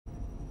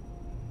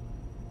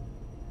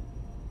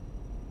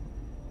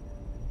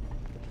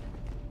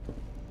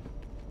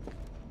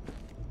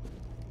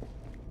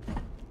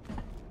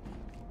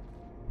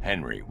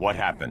Henry, what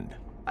happened?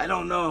 I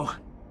don't know.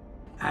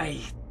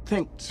 I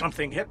think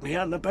something hit me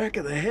on the back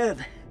of the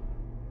head.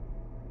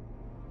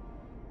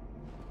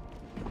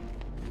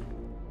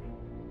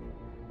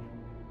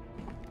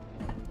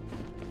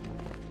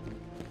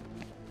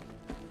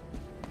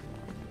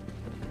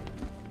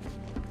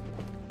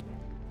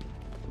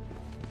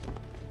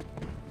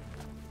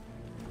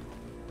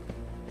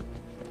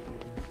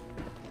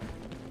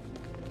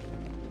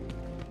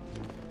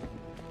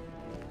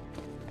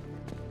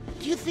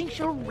 Do you think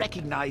she'll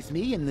recognize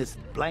me in this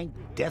blank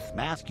death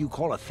mask you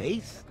call a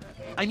face?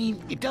 I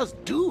mean, it does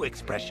do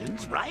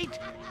expressions, right?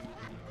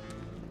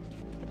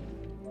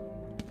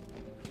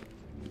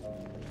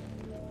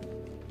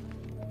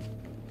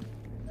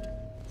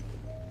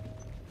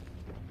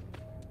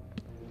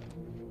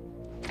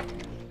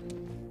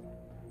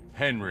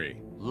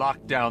 Henry,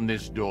 lock down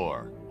this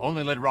door.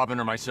 Only let Robin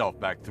or myself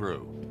back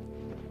through.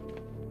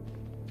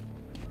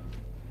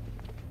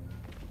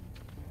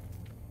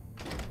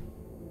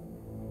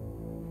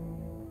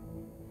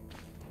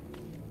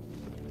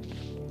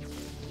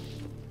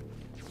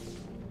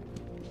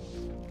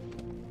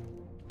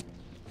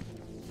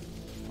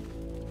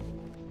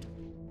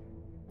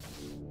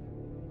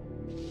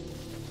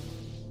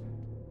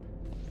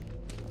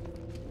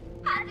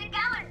 How's it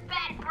going,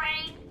 Bad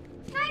Brain?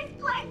 Nice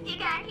place you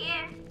got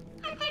here.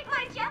 I think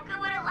my Joker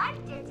would have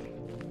liked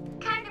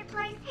it. Kind of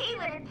place he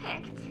would have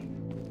picked.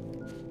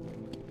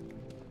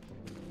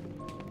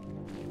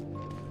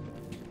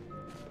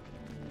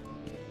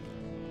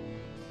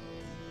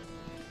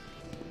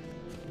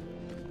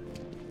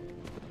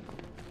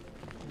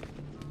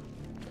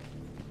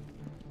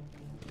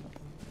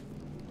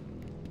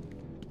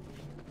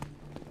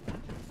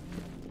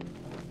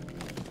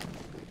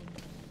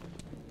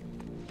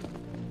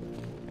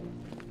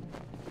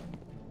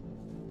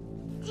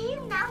 Do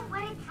you know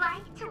what it's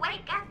like to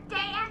wake up day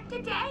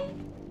after day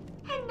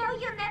and know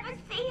you'll never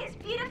see his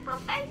beautiful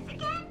face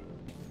again?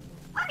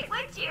 Why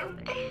would you?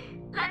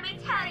 Let me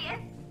tell you,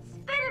 it's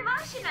been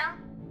emotional.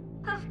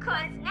 Of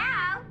course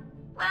now,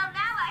 well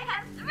now I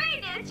have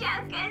 3 new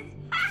Jokers.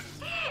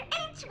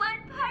 Each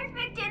one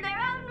perfect in their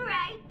own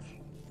right.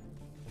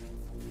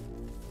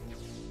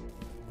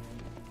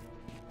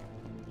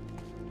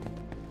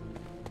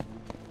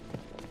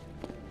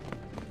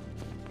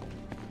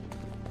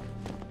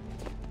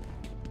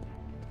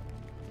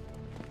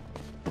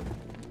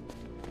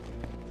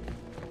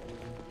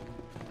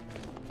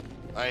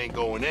 I ain't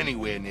going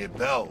anywhere near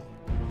Belle.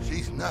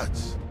 She's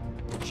nuts.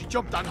 She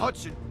jumped on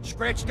Hudson,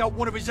 scratched out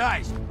one of his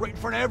eyes, right in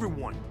front of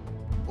everyone.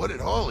 What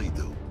did Harley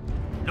do?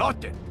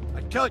 Nothing.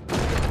 I tell you.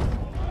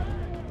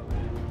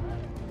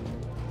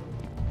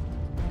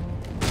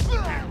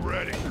 Get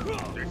ready.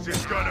 This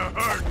is gonna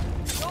hurt.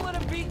 Don't let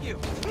him beat you.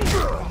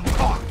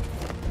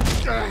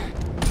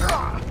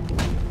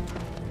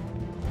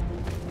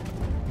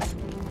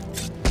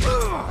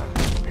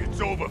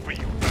 It's over for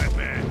you,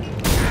 Batman.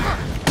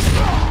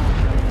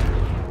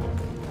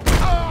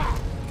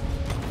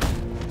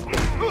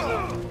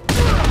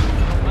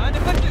 Mind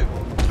if I do?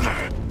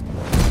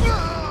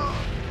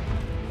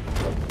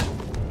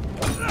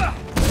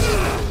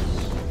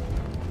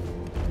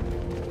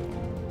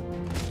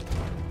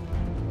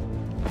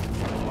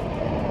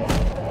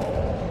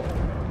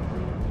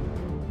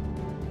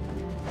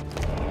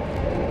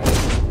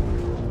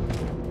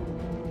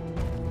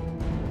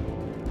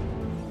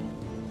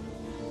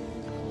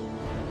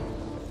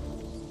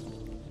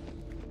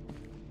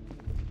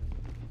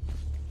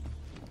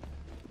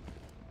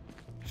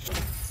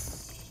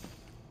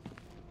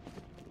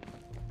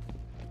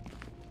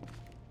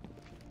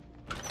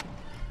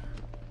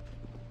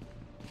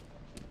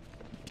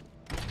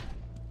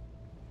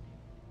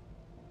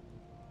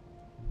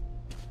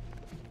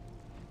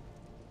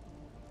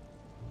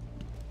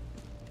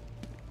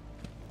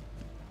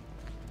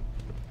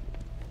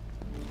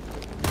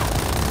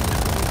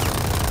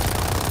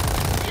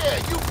 Yeah,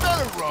 you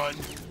better run.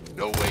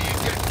 No way you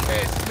get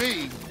past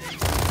me.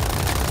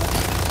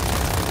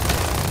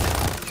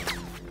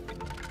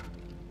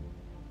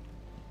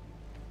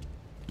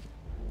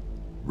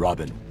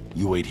 Robin,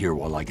 you wait here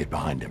while I get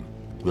behind him.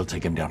 We'll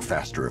take him down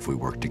faster if we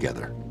work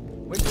together.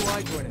 When do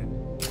I join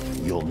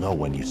in? You'll know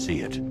when you see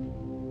it.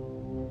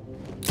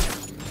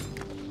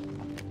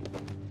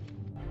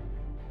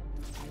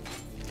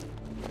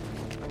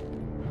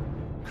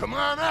 Come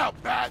on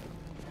out, Bat.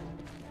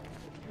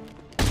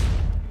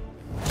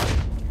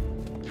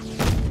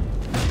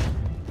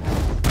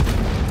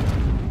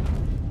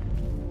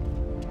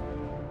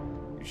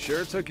 You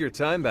sure took your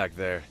time back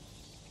there.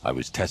 I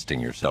was testing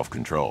your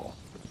self-control.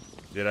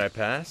 Did I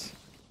pass?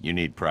 You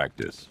need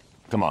practice.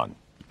 Come on.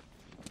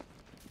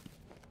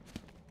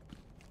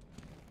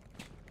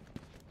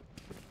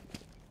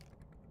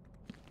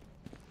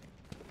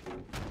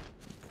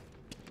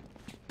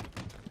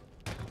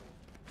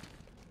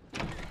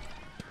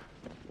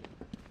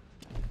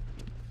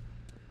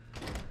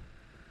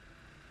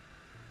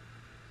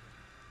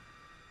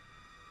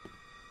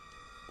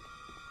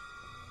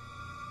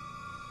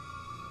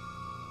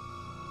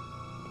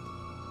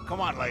 Come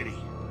on, lady.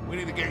 We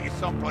need to get you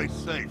someplace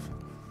safe.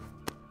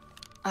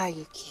 Are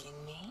you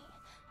kidding me?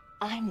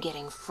 I'm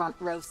getting front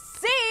row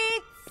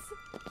seats!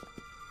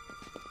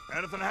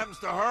 Anything happens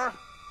to her,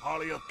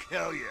 Harley will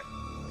kill you.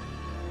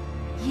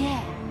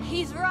 Yeah,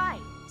 he's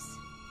right.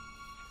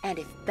 And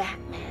if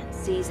Batman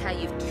sees how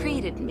you've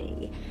treated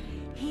me,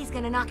 he's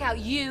gonna knock out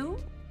you,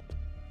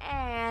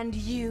 and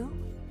you.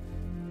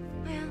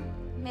 Well,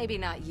 maybe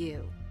not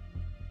you.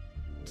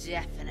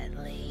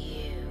 Definitely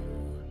you.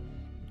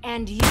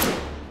 And you.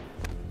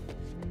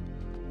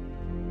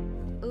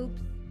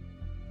 Oops.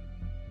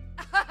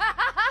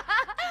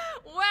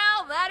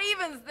 Well, that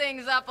evens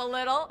things up a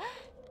little.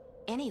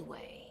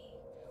 Anyway,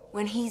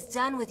 when he's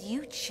done with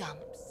you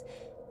chumps,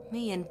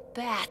 me and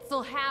Bats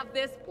will have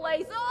this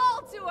place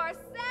all to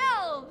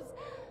ourselves.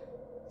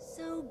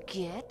 So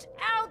get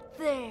out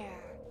there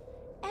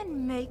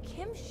and make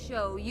him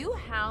show you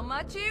how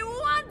much he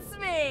wants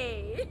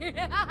me.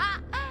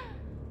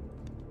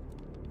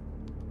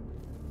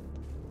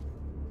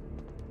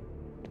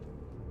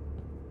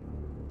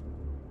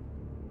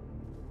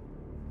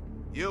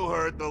 You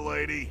heard the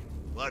lady.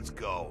 Let's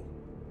go.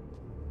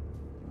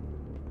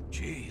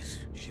 Jeez,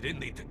 she didn't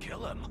need to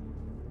kill him.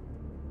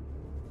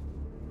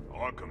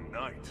 Arkham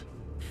Knight.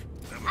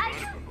 Never Are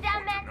heard you of him before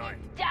tonight.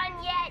 dumbasses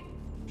done yet?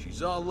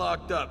 She's all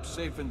locked up,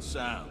 safe and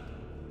sound.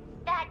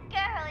 That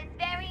girl is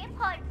very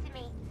important to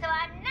me, so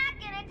I'm not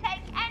gonna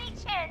take any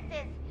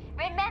chances.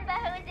 Remember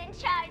who's in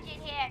charge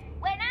in here.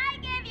 When I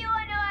give you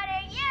an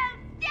order, you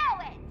do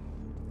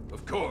it!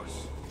 Of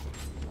course.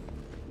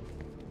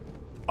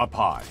 Up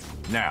high.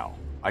 Now.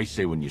 I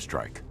say when you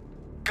strike.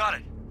 Got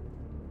it.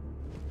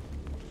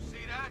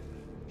 See that?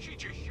 She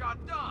just shot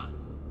Don.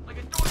 Like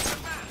a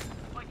Deutsche man.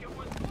 Like it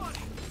was funny.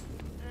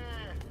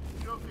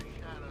 Joker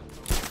shot us.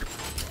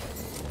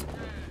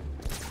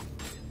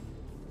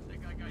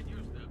 Think I got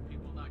used to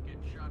people not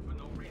getting shot for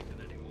no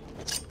reason anymore.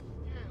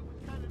 Yeah, it was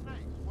kind of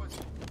nice,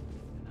 wasn't it?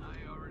 And I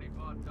already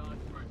bought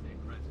Don's birthday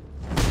present.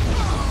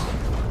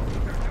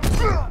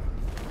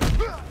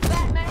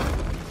 Batman?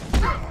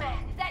 Batman,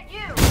 is that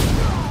you?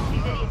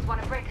 These idiots want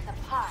to break us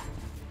apart.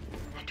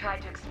 I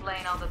tried to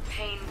explain all the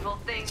painful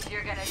things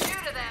you're gonna do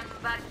to them,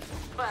 but,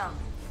 well...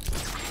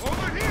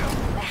 Over here!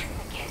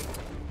 Again.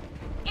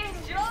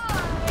 Enjoy!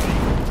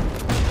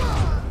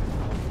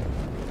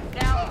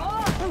 Now,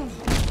 boy,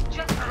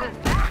 just because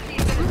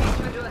Batman's gonna beat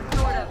you into a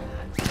sort of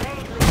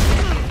vaguely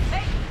vicious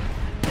state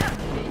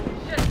doesn't mean you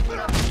shouldn't put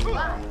up a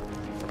fight.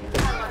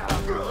 I'm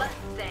gonna be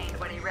bloodstained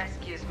when he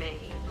rescues me.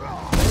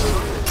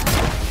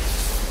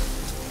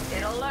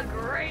 It'll look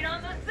great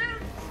on the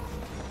suit.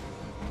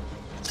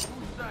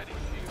 Whose side is she?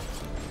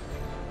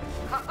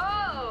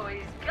 Oh,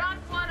 he's got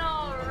one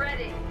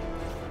already.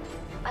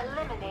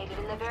 Eliminated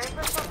in the very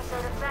first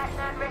episode of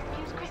Batman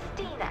Rescues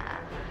Christina.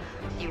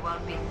 You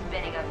won't be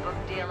spinning a book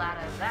deal out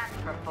of that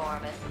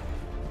performance.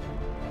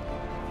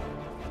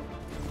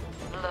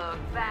 Look,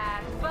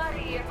 Bat,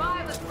 buddy, if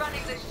I was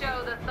running the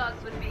show, the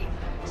thugs would be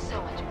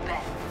so much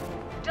better.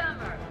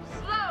 Dumber,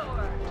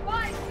 slower,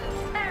 twice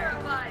as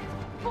terrified,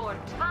 4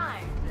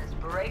 times as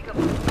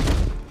breakable.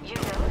 You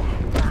know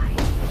that, right?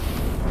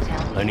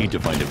 Tell me. I need to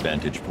find a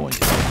vantage point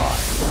up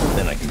high.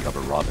 Then I can cover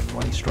Robin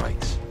when he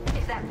strikes.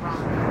 Is that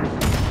Robin?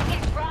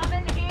 Is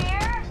Robin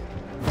here?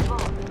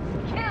 Boom.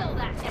 Kill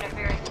that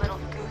interfering little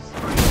goose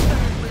for his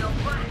third-wheel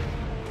drive.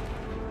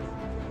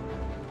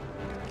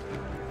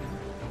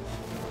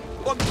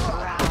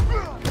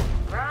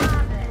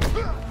 Robin,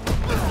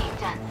 he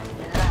doesn't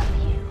love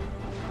you.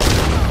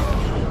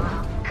 He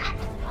will cut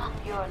off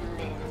your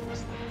limbs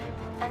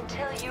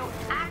until you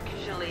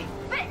actually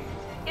fit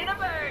in a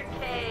bird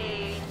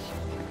cage.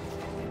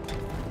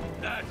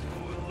 That's who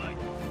we like.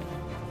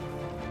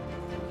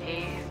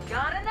 He's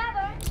got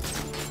another.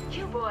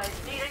 You boys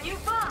need a new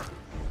boss.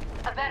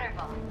 A better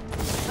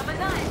boss. A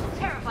maniacal,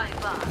 terrifying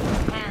boss.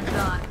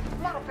 Hands-on,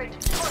 not afraid to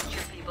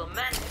torture people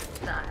Manson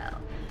style.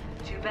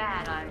 Too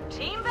bad I'm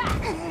Team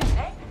Bat,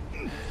 eh?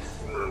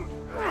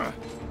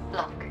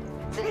 Look,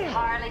 this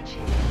Harley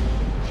chick,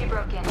 she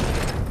broke in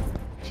here.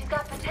 She's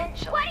got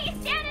potential. What are you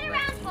standing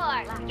around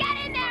for?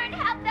 Get in there and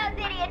help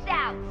those idiots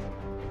out!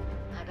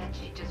 I bet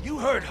she just... You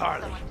heard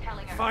Harley. Someone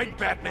telling her Find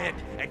Batman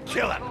and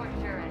kill him.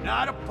 torture and-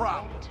 Not a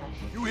problem.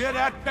 You hear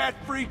that, Bat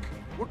Freak?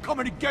 We're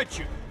coming to get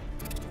you.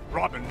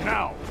 Robin,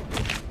 now!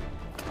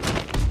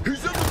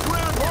 He's in the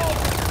ground hall!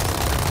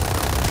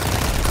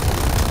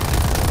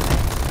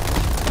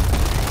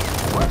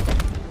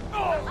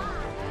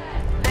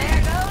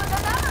 There goes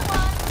another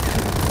one!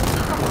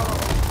 Oh,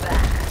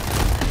 Bat.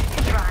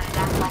 You try and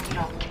act like you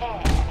don't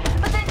care,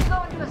 but then you go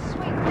into a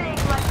sweet thing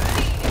like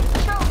beating,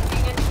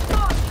 choking, and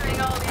torturing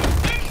all these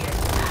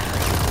idiots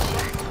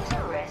just to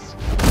rescue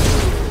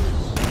you.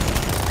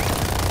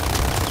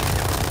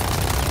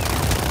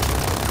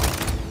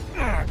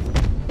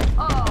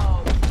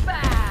 Oh,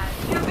 Bat,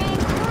 you're being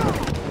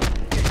cruel.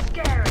 You're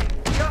scaring.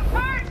 You're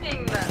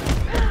hurting them.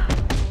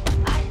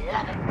 I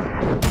love it.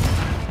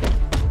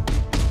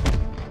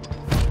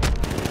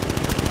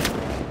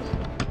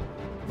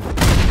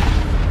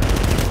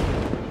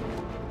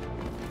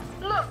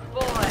 Look,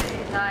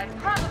 boys, I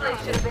probably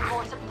should have been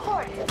more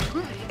supportive.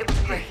 It was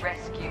a great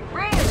rescue,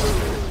 really.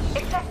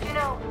 Except Yes, you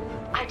know,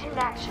 I didn't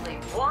actually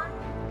want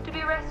to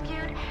be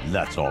rescued.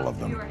 That's all of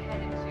them.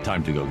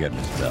 Time to go get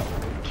Miss Bell.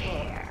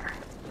 Care.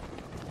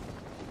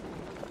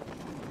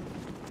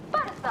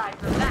 But aside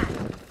from that,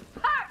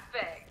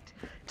 perfect!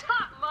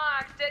 Top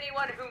marks to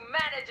anyone who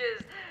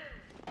manages.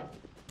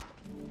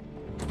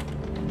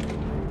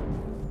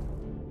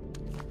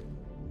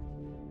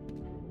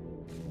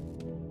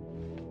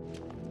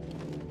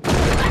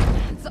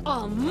 It's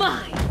all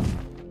mine!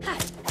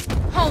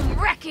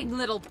 Home-wrecking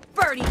little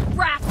birdie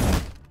rat!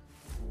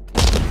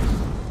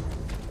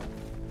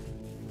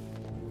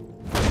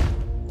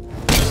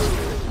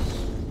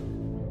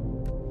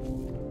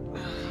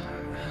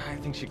 I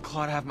think she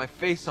clawed half my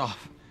face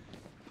off.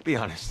 Be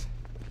honest.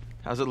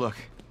 How's it look?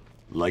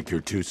 Like you're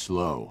too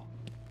slow.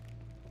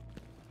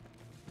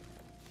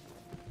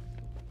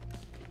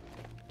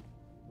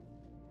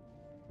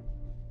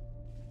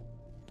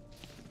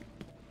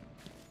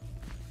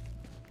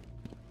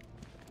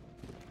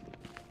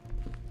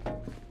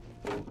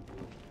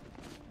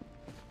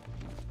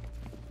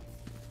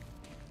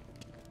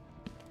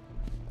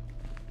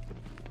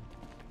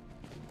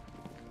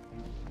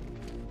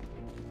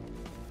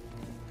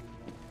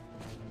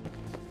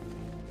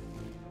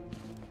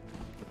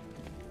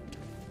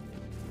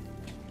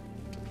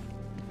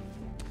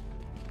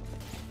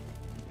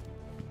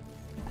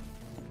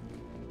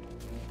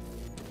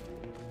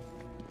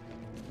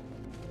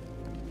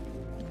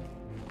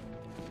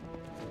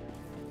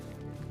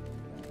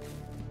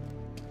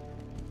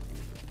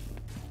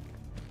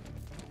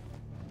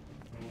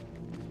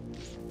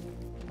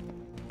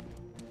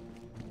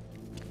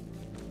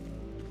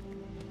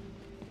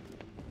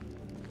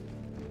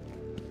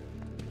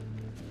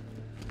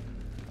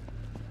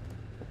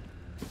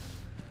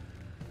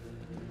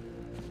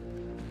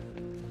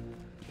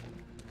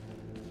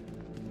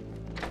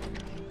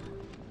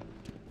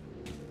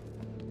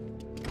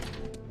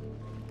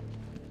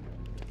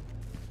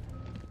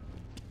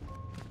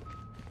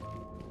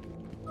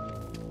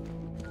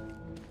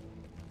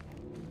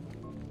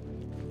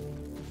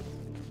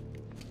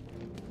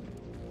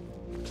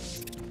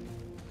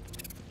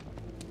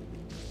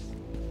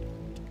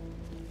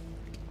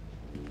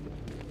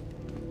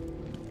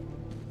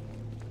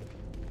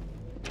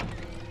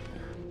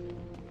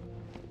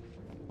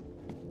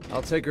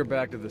 I'll take her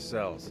back to the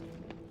cells.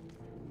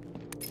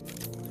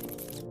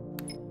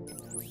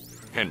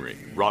 Henry,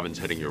 Robin's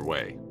heading your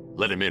way.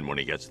 Let him in when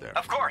he gets there.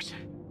 Of course.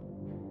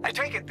 I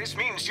take it this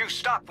means you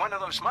stopped one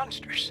of those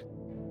monsters.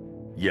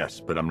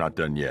 Yes, but I'm not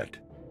done yet.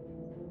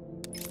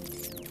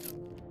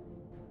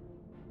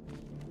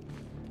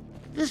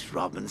 This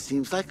Robin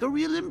seems like a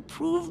real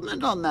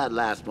improvement on that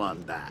last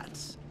one,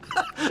 Bats.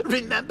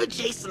 Remember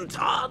Jason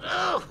Todd?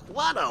 Oh,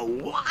 what a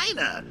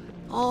whiner!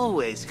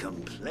 Always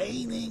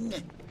complaining.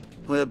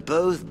 We're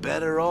both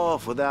better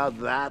off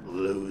without that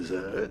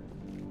loser.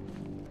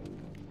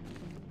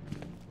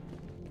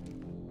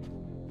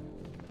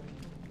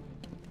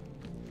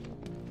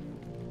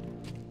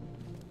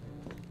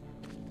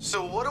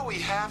 So what do we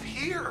have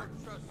here?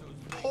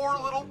 Poor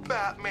little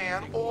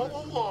Batman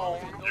all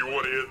alone. You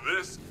want to hear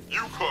this?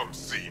 You come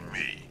see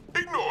me.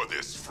 Ignore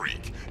this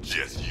freak.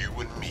 Just you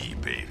and me,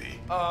 baby.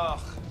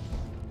 Ugh.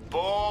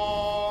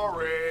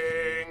 Boring.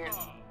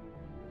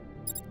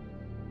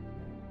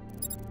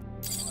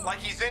 Like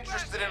he's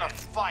interested in a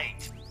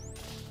fight.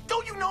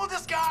 Don't you know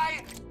this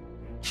guy?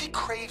 He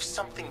craves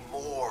something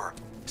more.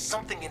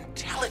 Something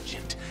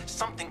intelligent.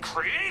 Something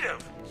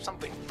creative.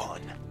 Something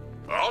fun.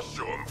 I'll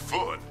show him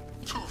fun.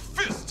 2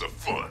 fists of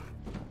fun.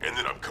 And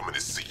then I'm coming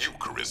to see you,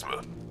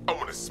 Charisma. I'm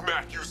gonna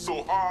smack you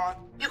so hard,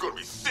 you're gonna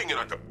be singing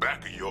at the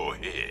back of your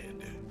head.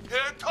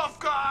 Yeah, tough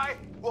guy.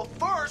 Well,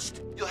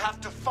 first, you'll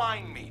have to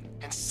find me.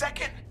 And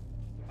second,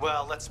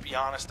 well, let's be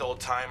honest,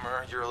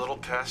 old-timer. You're a little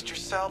past your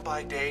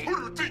sell-by date. Who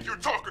do you think you're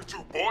talking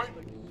to, boy?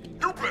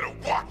 You better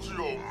watch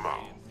your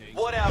mouth.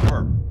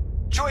 Whatever.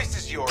 Choice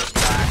is yours,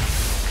 Black.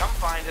 Come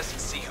find us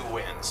and see who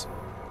wins.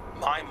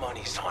 My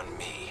money's on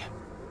me.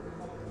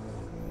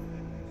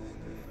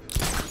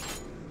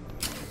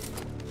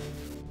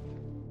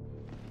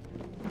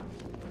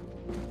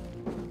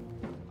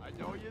 I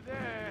know you're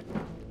there.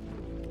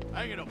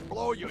 I'm gonna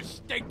blow your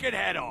stinking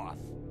head off.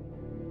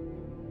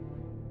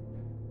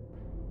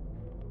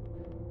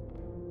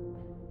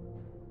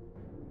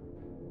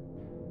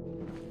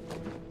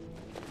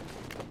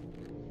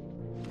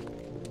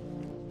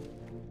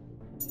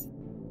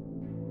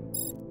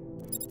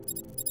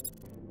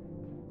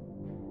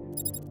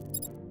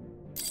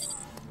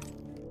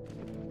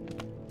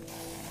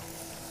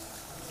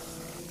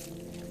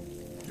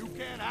 You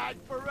can't hide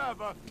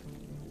forever.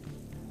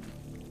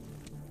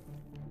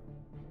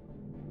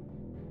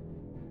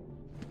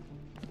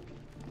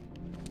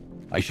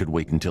 I should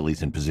wait until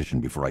he's in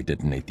position before I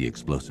detonate the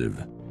explosive.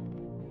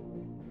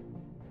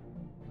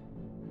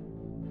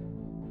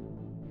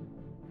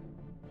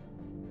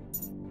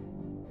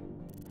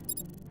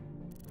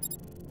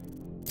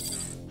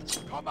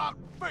 Come out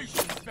and face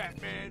me,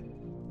 Batman.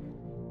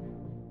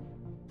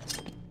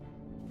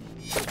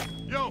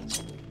 Yo!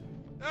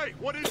 Hey,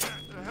 what is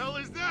that? The hell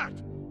is that?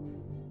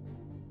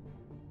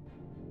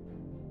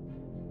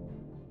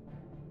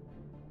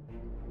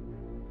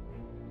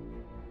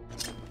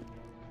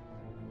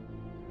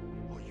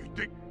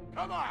 fucking...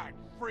 Come on,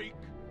 freak!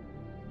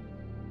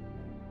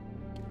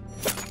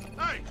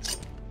 Hey!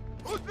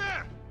 Who's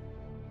there?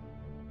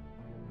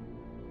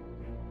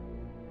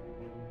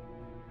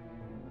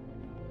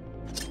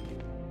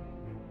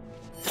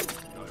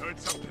 I heard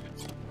something.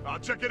 I'll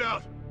check it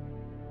out.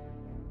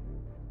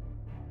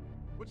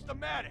 What's the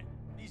matter?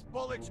 These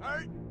bullets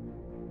hurt?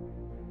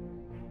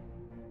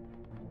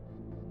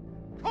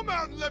 Come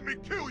out and let me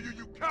kill you,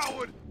 you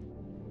coward!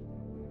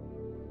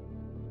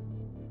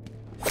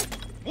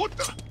 What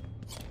the?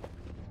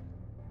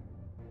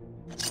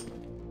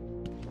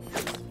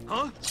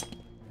 Huh?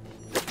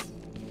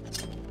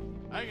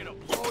 I'm gonna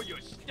blow your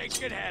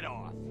stinking head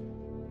off.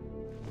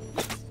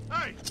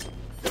 Hey!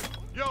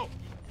 Yo!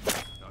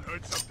 I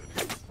heard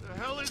something. The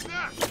hell is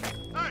that?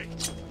 Hey!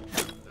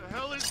 The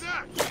hell is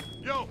that?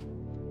 Yo!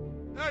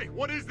 Hey,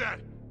 what is that?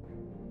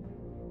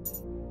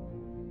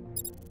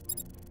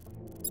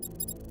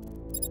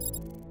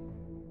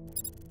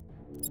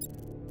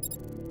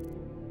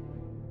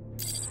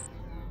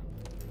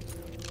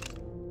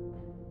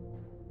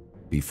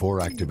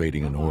 Before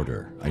activating an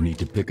order, I need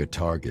to pick a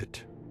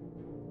target.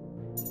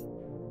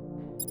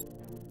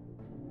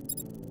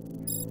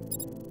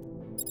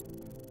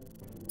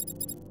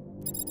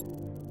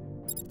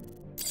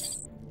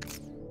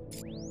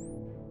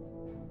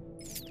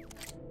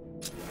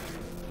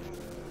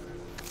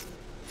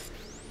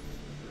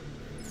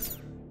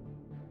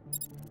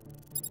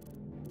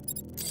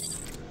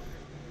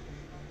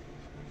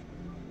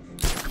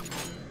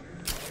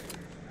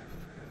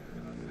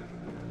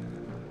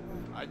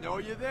 I know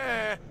you're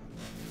there.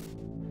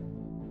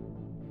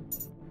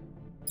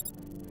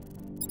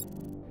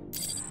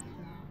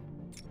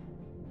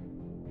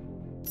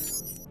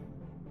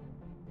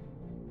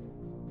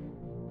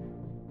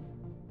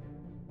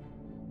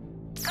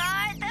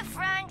 Guard the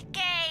front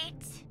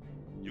gate.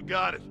 You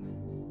got it.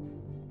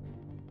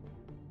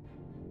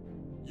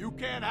 You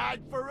can't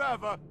hide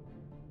forever.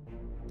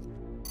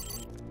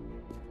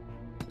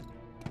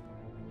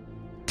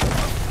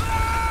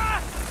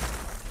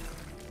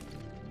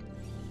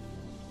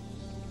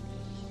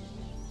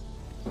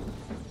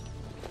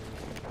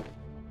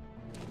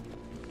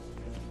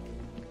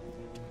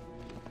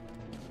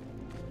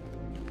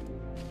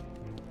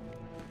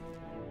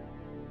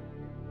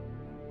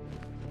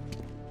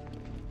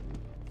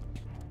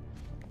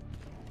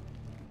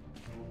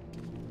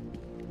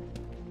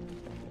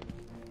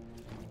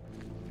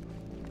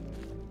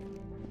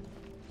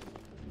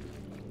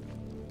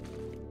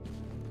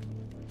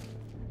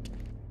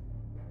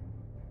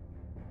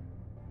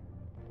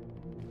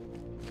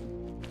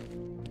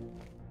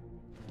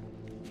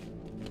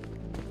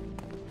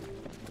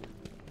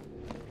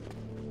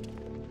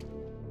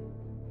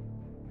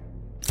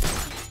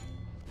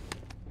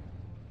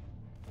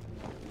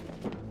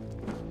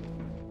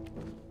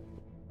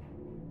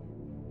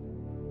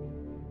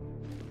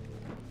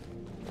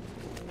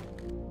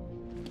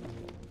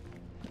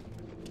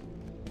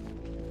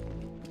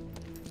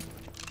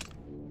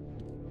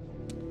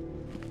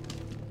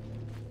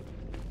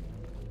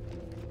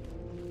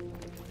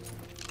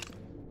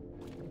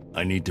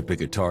 I need to pick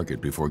a target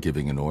before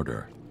giving an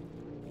order.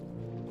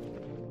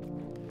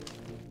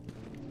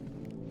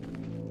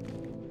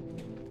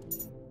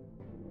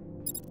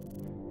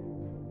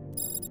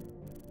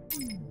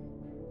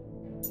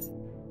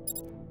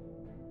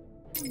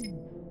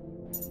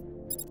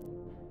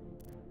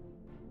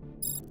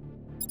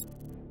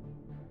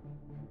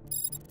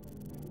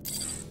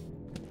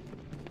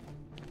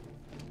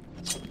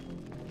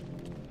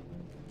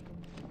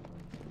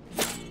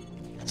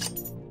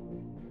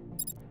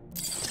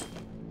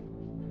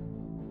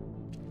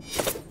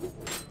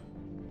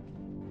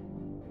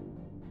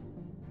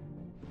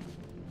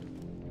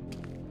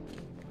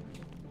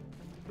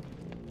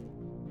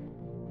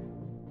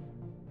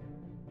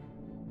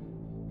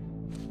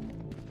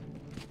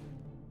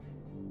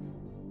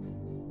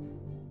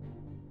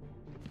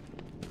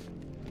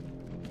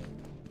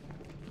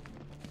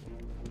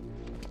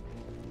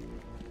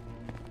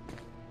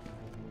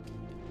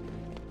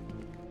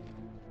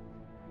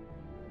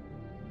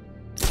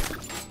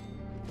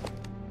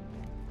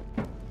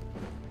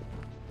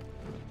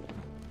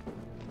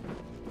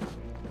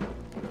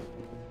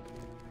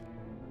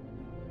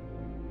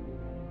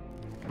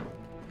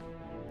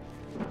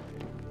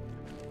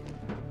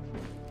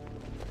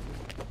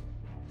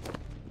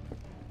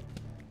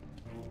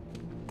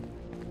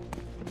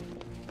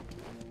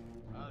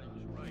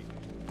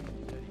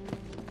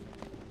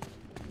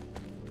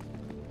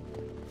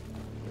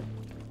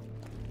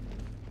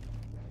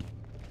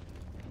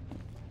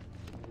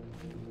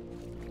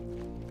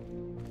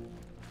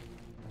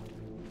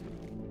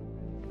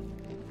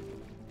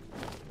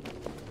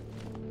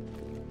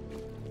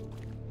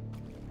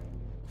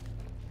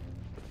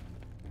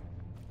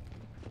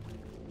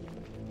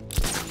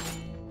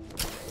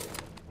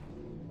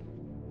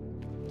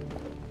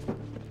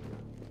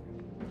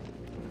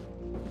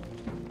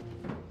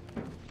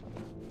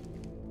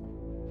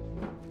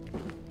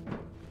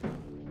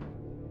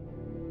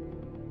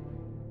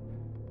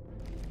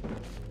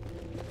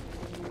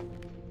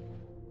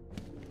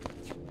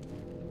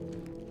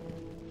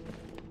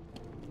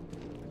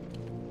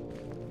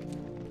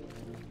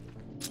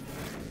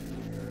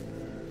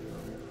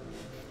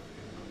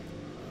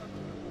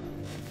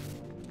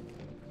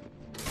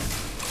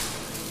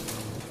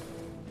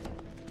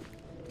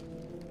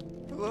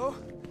 Hello?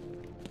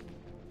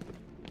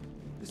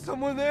 Is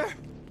someone there?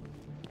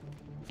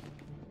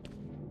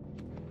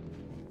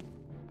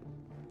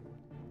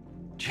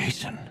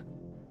 Jason,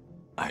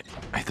 I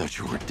thought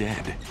you were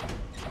dead.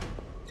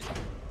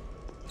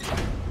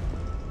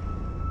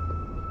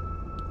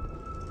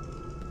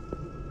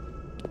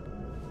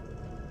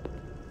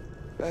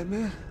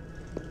 Batman?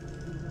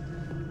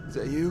 Is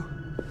that you?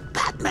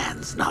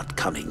 Batman's not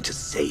coming to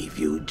save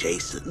you,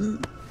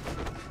 Jason.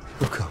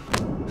 Who come?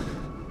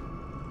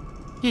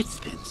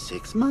 It's been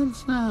 6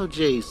 months now,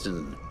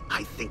 Jason.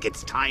 I think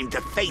it's time to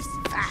face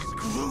that.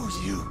 Screw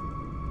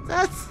you.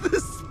 That's the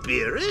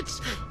spirit.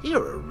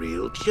 You're a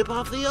real chip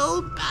off the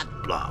old bat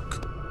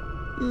block.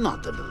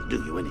 Not that it'll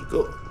do you any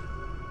good.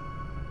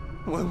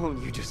 Why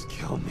won't you just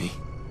kill me?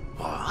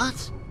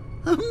 What?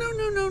 Oh,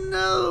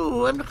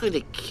 no. I'm not going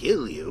to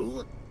kill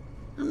you.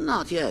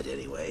 Not yet,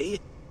 anyway.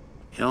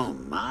 You're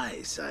my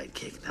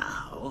sidekick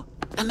now.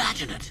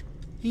 Imagine it.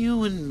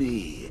 You and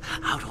me,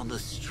 out on the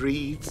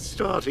streets,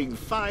 starting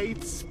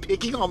fights,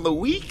 picking on the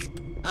weak.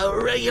 A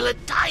regular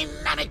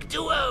dynamic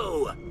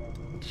duo.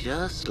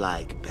 Just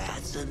like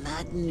Bats and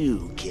that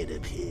new kid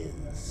of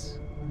his.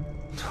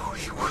 No,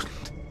 he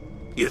wouldn't.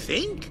 You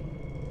think?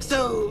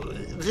 So,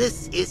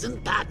 this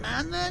isn't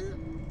Batman,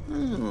 then?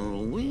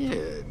 Oh,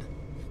 weird.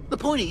 The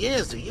pointy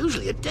ears are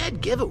usually a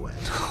dead giveaway.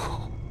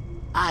 No.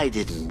 I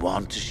didn't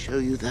want to show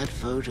you that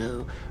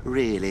photo.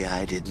 Really,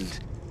 I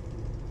didn't.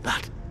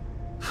 But,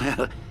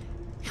 well,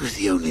 it was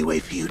the only way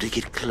for you to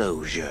get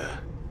closure.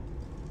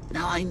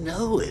 Now, I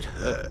know it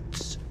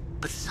hurts,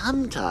 but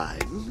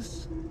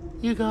sometimes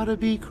you gotta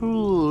be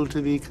cruel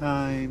to be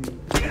kind.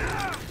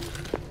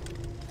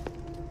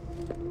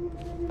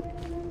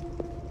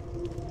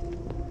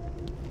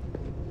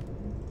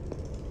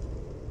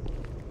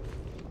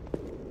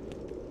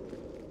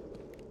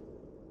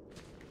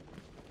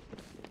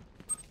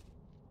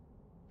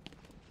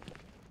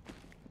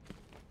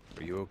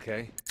 Are you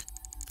okay?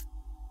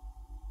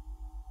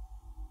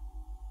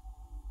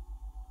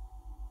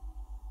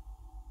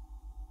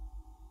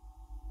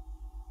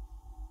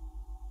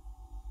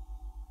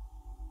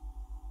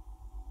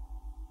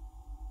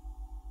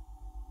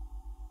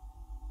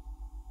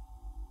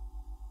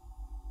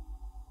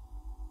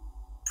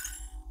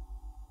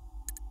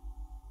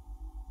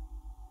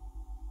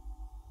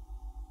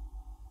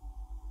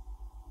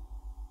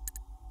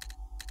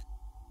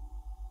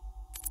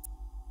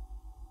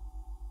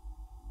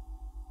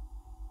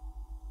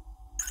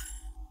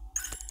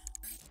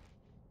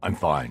 I'm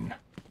fine.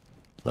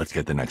 Let's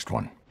get the next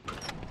one.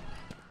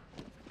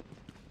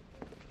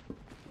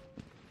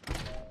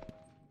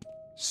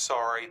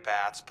 Sorry,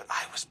 Bats, but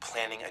I was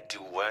planning a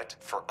duet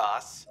for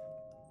us.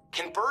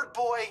 Can Bird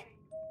Boy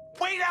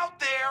wait out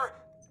there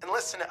and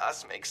listen to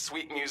us make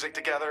sweet music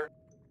together?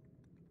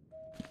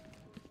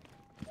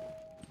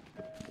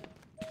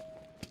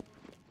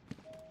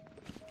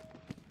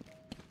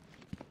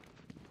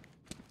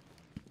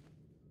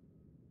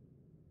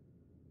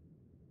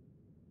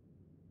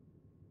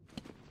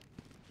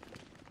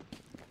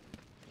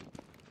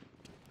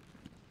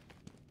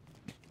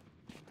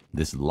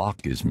 This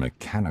lock is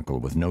mechanical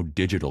with no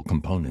digital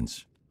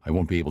components. I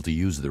won't be able to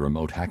use the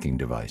remote hacking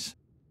device.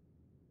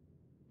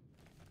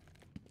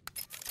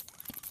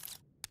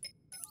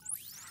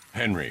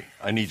 Henry,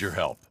 I need your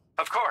help.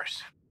 Of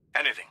course.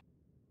 Anything.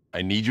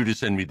 I need you to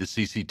send me the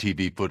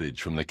CCTV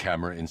footage from the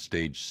camera in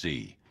Stage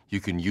C. You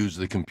can use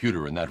the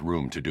computer in that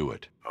room to do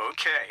it.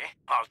 Okay,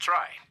 I'll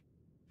try.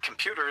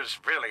 Computers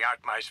really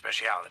aren't my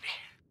specialty.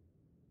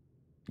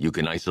 You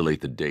can isolate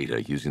the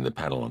data using the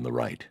panel on the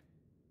right.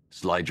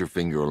 Slide your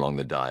finger along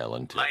the dial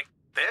until... Like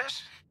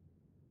this?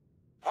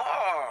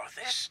 Oh,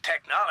 this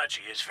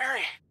technology is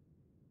very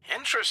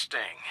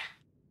interesting.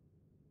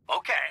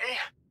 Okay,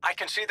 I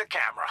can see the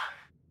camera.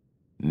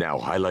 Now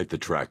highlight the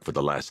track for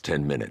the last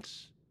 10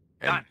 minutes.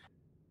 Done.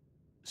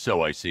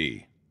 So I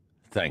see.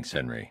 Thanks,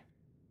 Henry.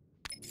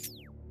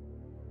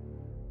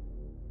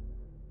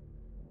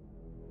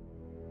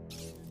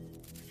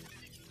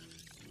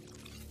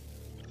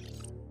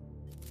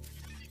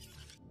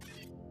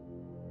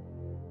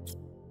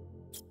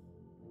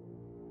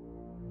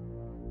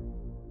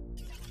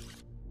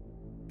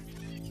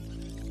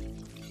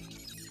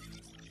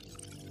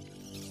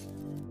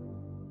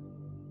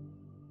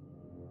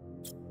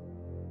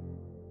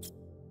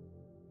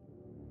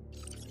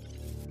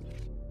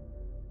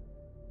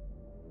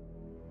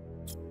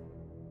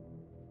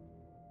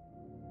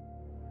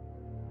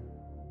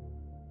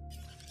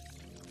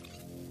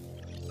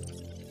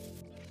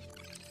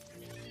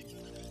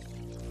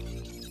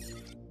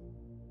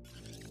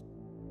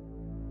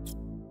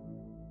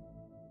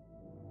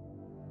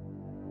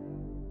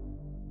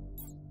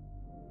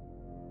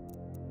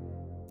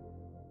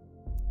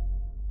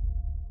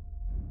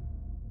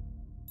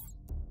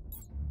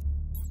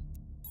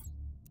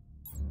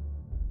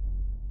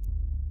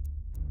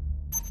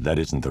 That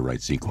isn't the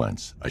right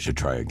sequence. I should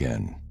try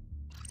again.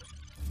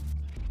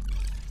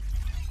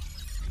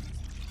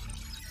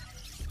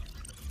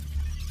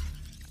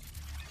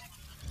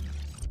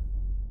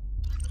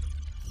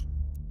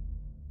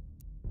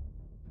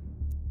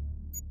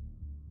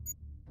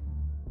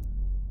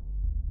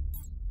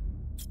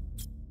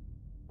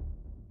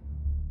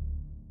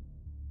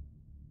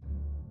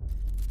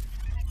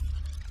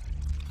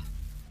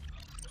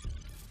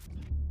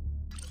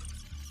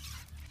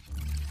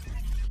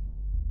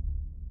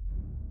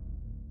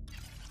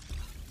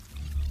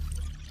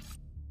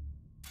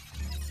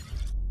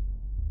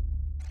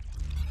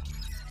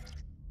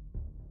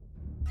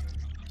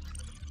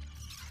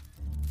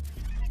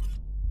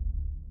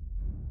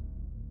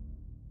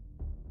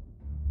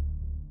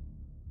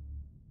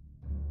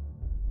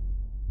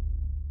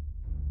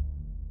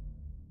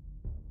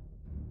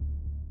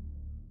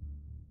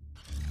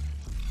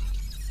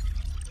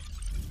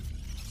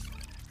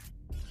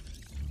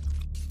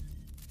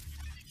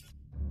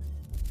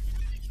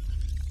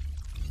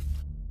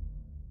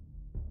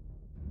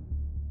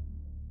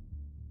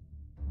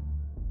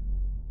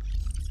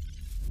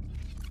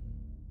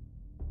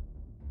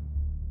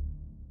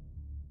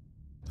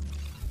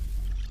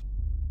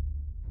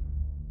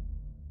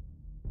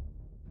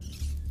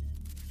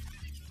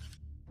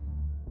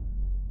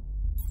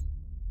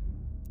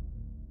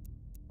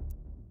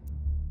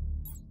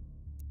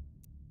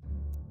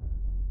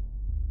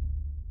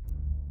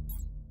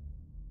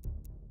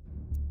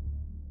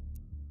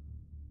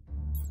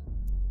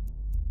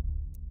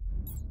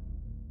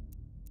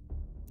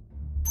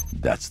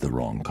 That's the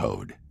wrong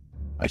code.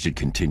 I should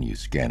continue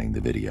scanning the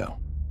video.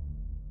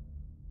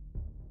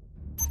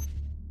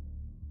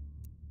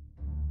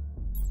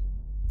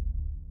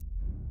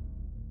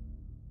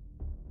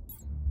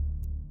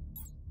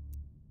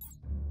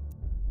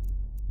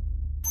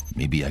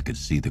 Maybe I could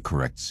see the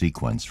correct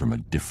sequence from a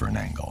different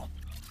angle.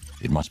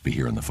 It must be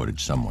here in the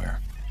footage somewhere.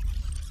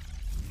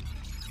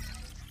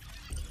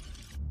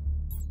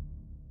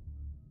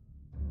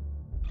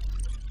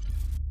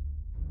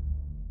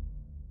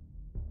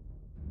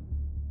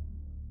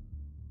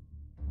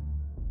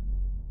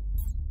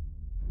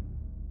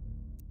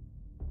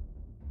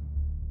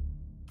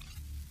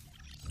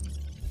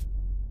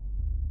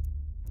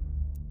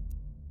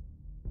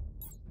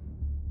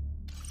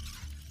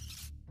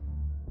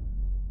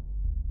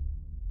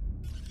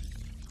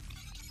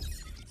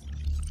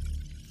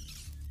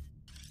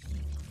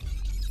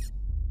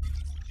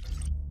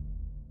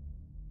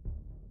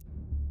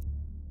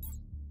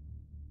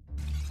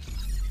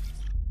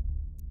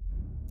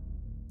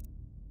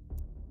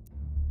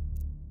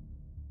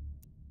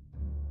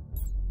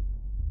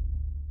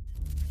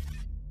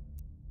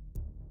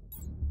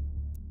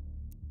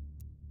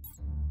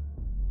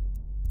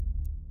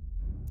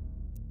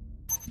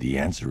 The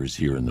answer is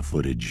here in the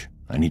footage.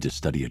 I need to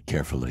study it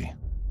carefully.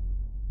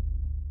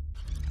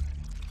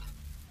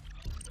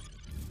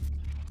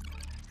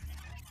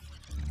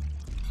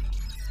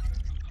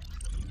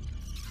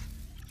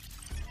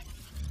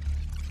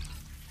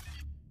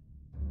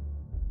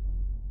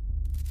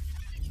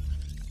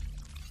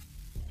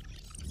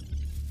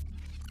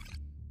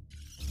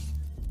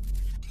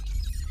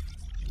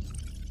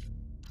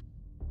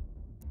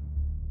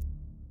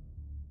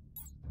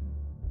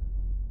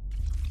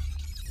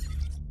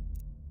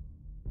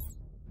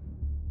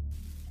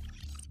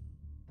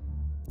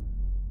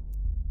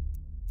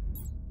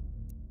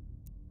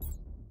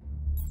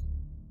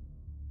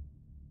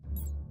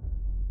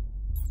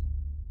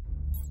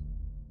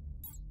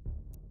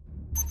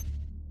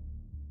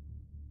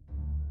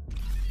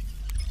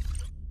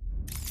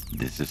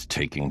 This is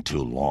taking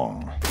too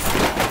long.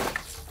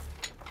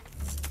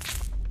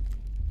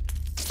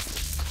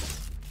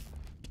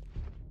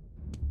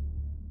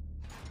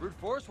 Brute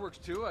force works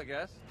too, I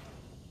guess.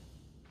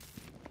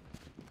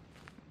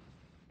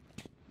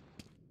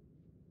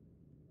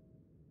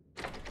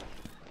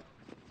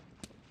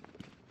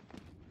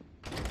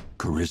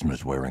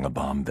 Charisma's wearing a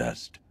bomb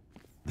vest.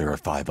 There are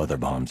 5 other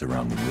bombs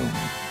around the room.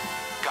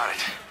 Got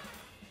it.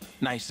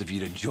 Nice of you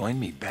to join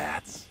me,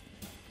 Bats.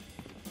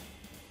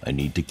 I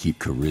need to keep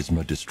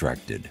Charisma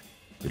distracted.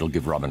 It'll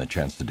give Robin a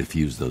chance to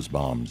defuse those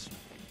bombs.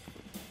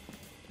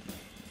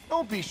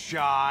 Don't be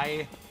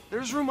shy.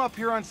 There's room up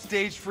here on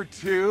stage for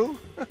 2.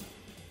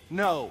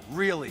 No,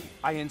 really,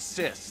 I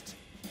insist.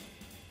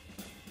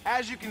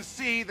 As you can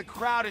see, the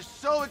crowd is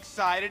so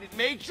excited it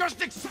may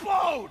just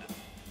explode!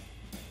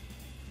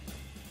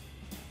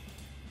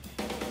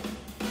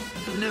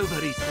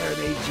 Nobody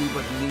serenades you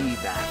but me,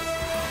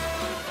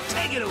 Bats.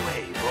 Take it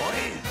away,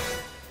 boy.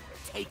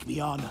 Take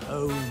me on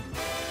home.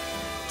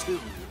 To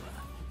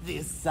the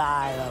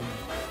asylum.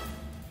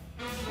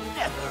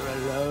 Never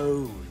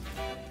alone.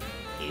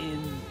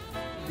 In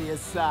the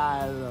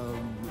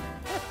asylum.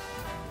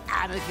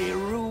 Anarchy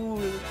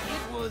ruled.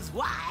 It was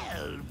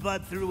wild,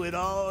 but through it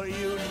all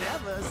you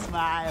never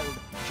smiled.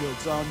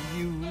 Joke's on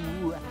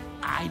you.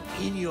 I'm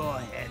in your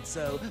head,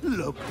 so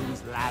look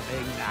who's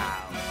laughing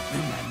now.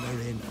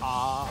 Remember in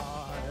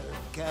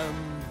Arkham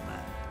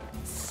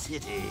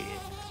City,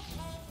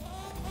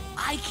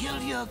 I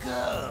killed your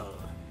girl.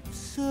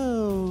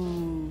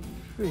 So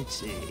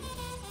pretty.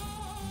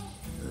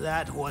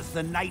 That was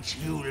the night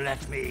you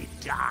let me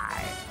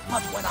die.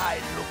 But when I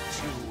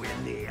looked you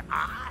in the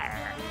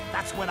eye,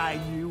 that's when I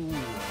knew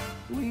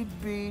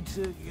we'd be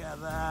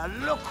together.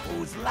 Look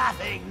who's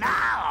laughing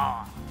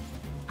now.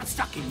 I'm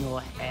stuck in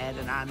your head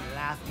and I'm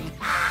laughing.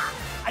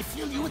 I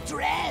fill you with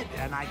dread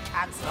and I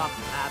can't stop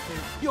laughing.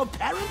 Your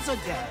parents are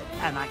dead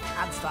and I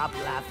can't stop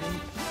laughing.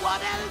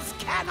 What else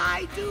can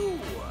I do?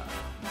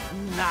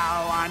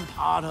 Now I'm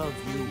part of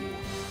you.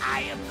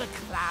 I am the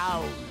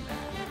clown,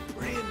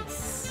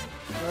 prince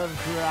of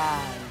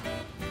crime.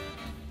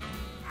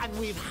 And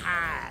we've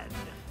had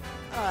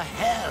a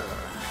hell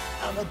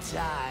of a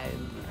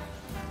time.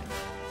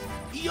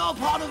 You're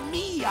part of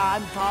me,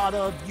 I'm part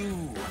of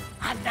you.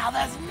 And now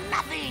there's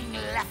nothing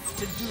left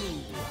to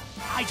do.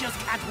 I just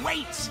can't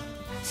wait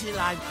till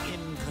I'm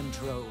in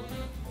control.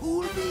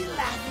 Who'll be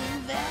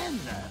laughing then?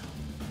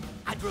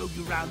 I drove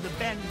you round the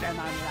bend and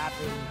I'm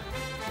laughing.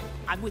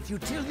 I'm with you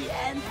till the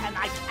end and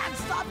I can't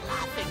stop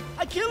laughing.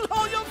 I killed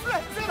all your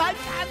friends and I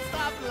can't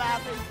stop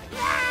laughing.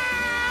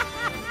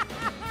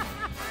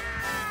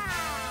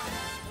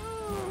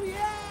 Oh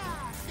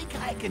yeah, I think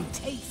I can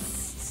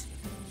taste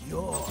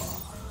your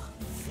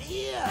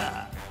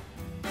fear.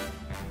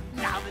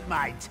 Now that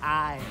my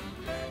time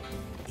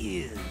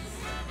is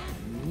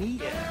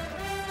near,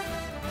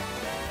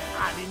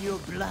 I'm in your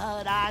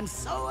blood, I'm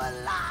so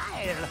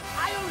alive.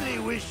 I only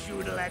wish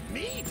you'd let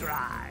me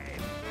drive.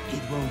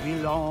 It won't be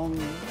long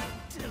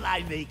till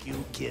I make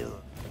you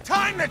kill.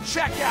 Time to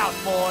check out,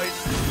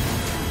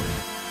 boys!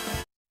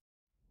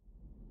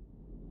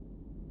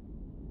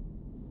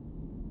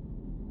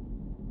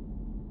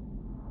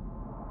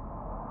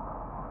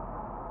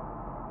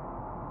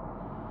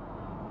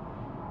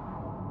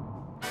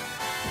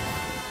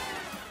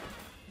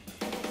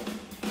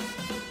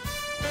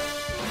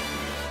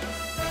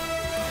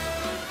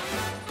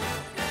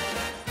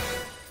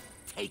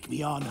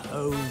 me on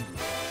home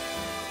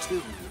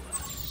to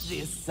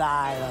the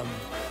asylum.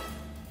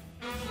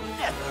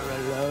 Never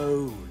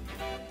alone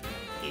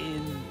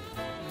in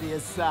the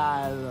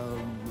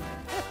asylum.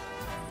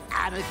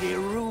 Anarchy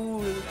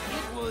ruled,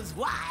 it was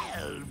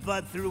wild,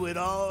 but through it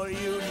all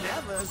you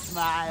never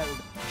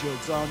smiled.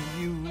 Joke's on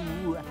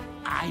you,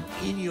 I'm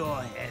in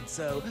your head,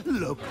 so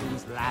look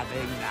who's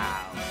laughing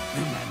now.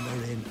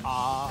 Remember in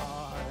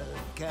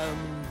Arkham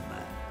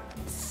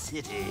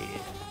City,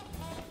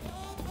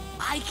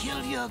 I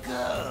killed your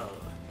girl,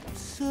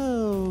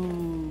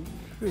 so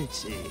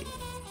pretty.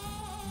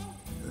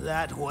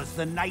 That was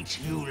the night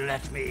you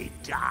let me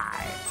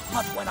die.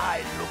 But when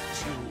I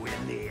looked you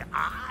in the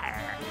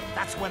eye,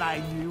 that's when I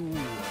knew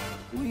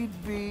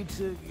we'd be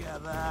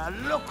together.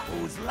 Look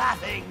who's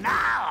laughing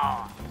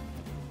now.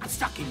 I'm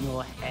stuck in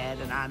your head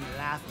and I'm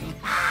laughing.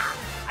 Ah!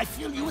 I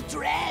fill you with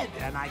dread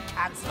and I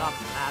can't stop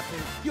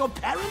laughing. Your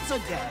parents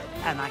are dead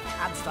and I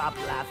can't stop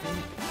laughing.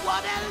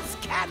 What else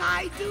can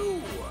I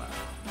do?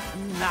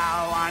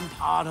 Now I'm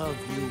part of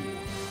you.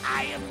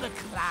 I am the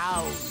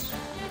clown,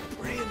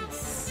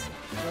 prince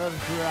of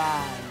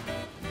crime.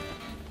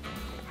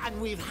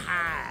 And we've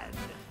had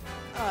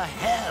a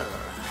hell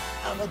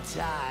of a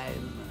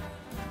time.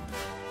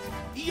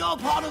 You're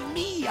part of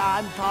me,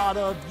 I'm part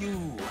of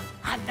you.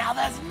 And now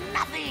there's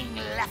nothing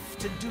left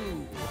to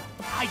do.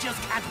 I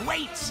just can't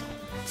wait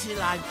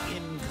till I'm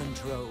in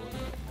control.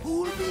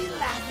 Who'll be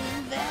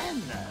laughing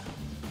then?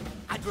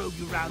 I drove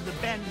you round the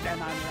bend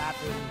and I'm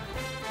laughing.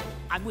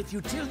 I'm with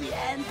you till the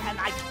end and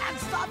I can't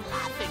stop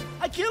laughing.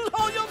 I killed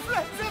all your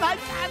friends and I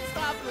can't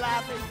stop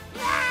laughing.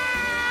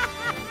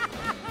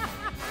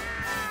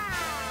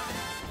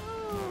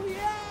 Oh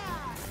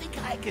yeah, I think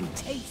I can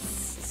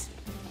taste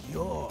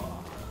your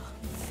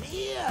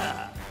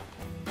fear.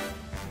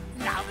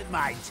 Now that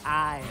my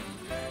time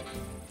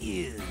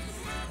is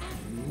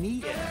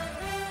near.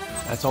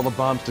 That's all the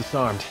bombs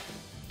disarmed.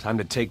 Time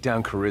to take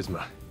down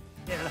Charisma.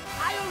 Well,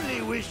 I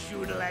only wish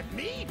you'd let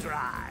me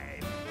drive.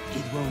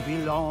 It won't be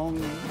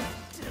long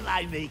till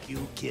I make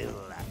you kill.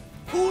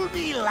 Who'll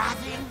be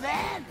laughing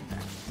then?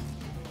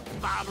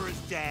 Barbara's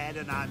dead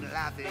and I'm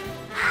laughing.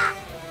 Ah!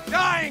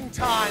 Dying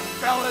time,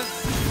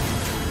 fellas!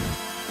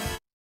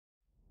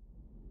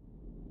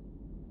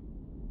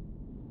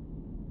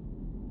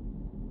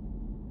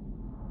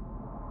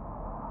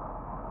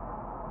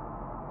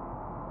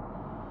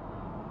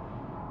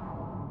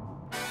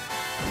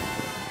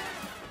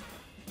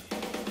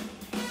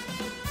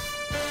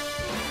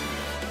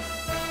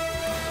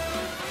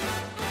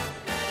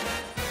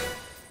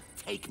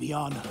 Take me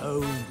on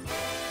home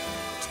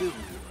to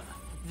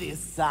the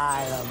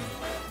asylum.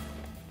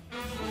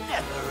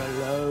 Never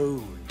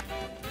alone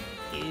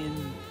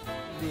in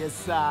the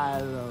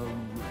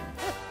asylum.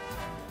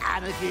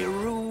 Anarchy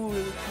ruled,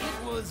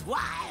 it was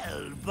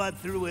wild, but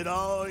through it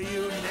all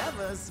you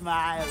never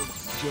smiled.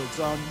 Joke's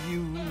on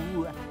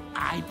you,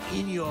 I'm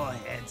in your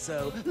head,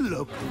 so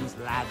look who's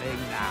laughing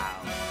now.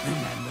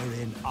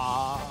 Remember in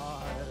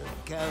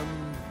Arkham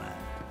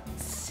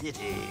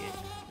City,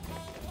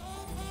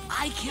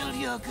 I killed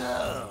your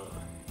girl,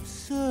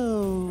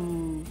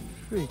 so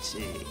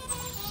pretty.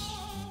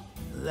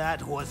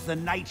 That was the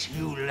night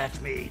you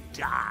let me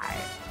die.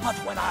 But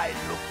when I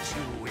looked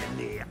you in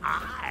the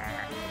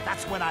eye,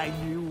 that's when I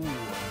knew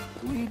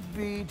we'd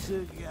be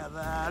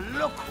together.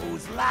 Look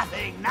who's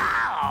laughing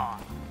now.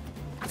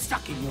 I'm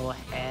stuck in your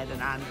head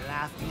and I'm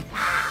laughing.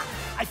 Ah!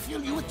 I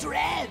fill you with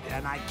dread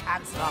and I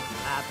can't stop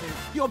laughing.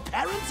 Your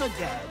parents are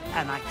dead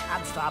and I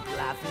can't stop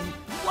laughing.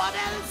 What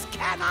else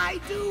can I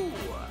do?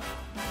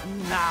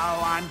 Now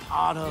I'm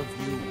part of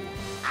you.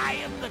 I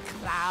am the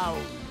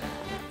clown,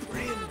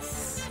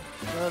 prince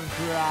of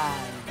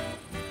crime.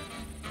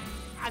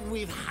 And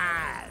we've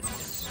had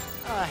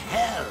a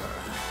hell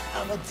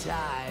of a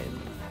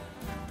time.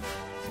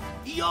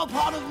 You're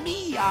part of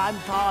me, I'm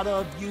part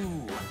of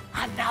you.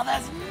 And now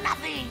there's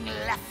nothing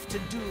left to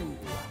do.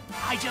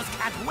 I just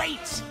can't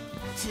wait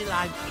till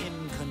I'm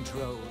in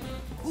control.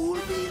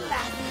 Who'll be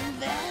laughing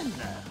then?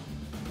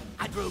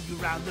 I drove you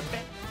round the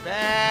bend.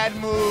 Bad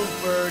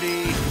move,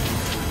 Birdie.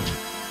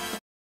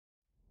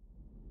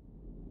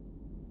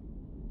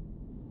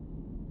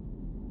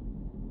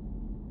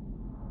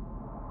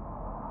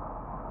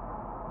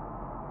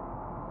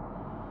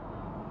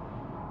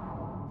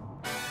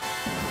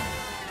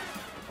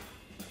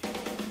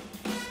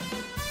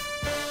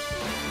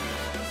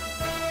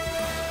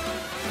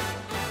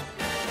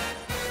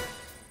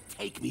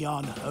 Take me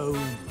on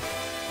home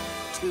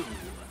to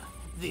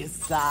the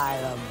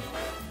asylum.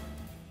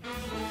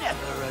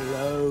 Never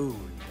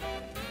alone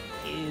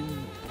in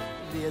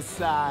the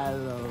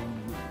asylum.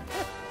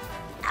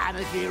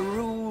 Anarchy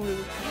ruled,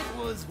 it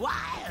was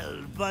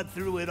wild, but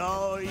through it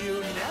all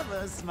you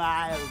never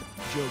smiled.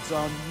 Joke's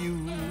on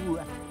you,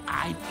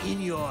 I'm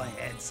in your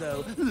head,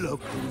 so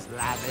look who's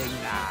laughing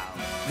now.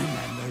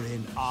 Remember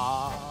in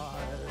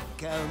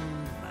Arkham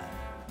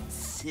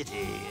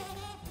City,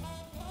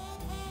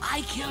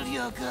 I killed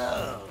your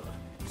girl,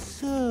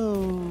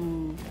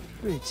 so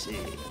pretty.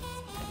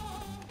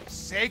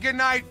 Say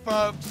goodnight,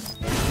 folks.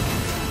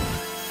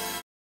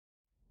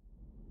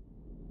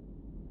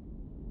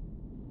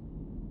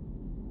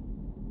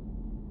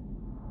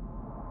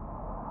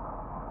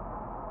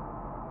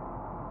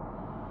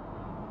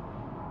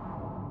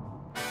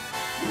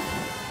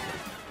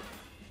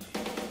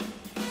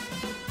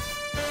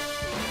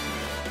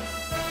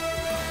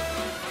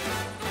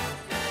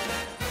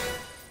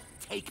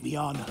 Take me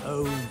on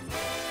home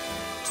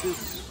to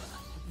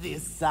the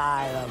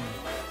asylum.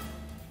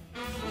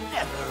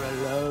 Never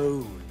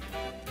alone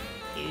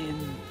in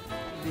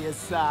the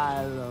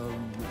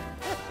asylum.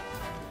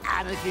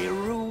 Anarchy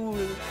ruled,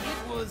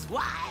 it was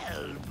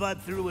wild,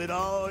 but through it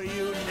all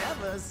you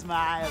never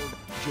smiled.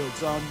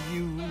 Joke's on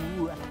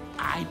you,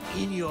 I'm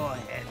in your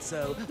head,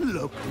 so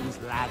look who's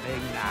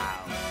laughing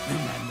now.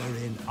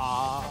 Remember in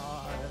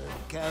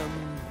Arkham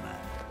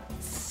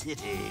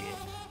City,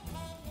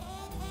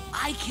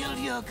 I killed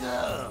your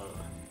girl,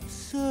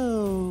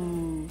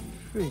 so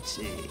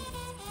pretty.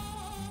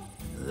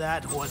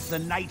 That was the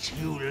night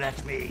you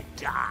let me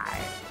die.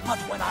 But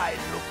when I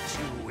looked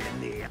you in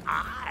the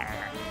eye,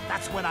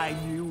 that's when I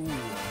knew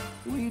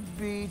we'd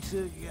be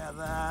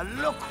together.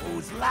 Look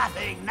who's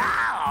laughing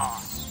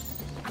now.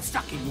 I'm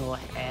stuck in your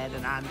head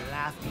and I'm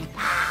laughing.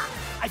 Ah,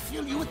 I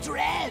feel you with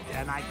dread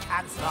and I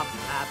can't stop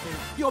laughing.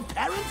 Your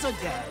parents are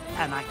dead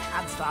and I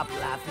can't stop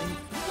laughing.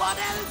 What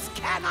else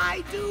can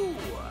I do?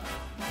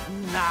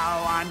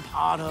 Now I'm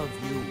part of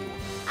you.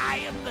 I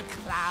am the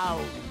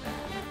clown,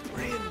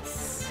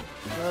 prince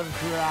of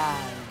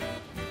crime.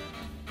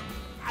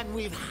 And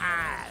we've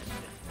had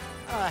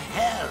a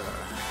hell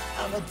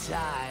of a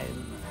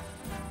time.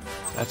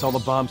 That's all the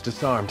bombs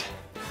disarmed.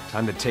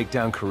 Time to take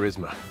down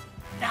Charisma.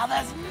 Now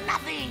there's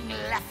nothing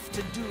left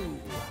to do.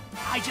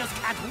 I just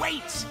can't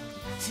wait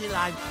till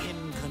I'm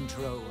in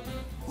control.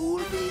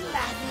 Who'll be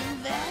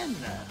laughing then?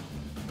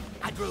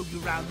 I drove you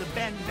round the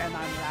bend and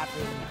I'm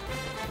laughing.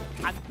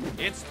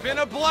 It's been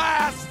a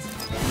blast!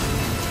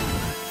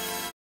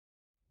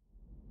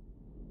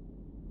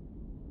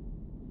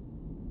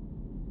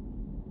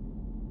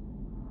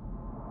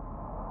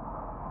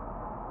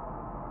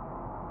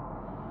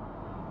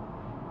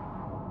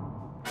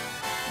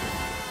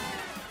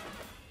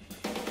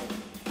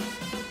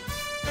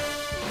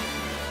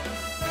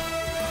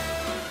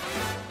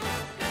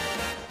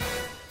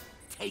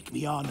 Take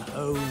me on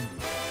home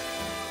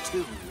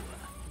to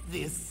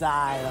the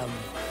asylum.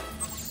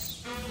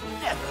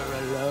 Never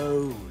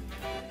alone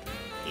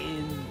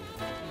in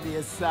the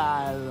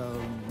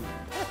asylum.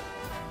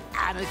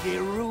 Anarchy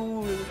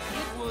ruled,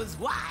 it was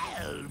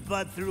wild,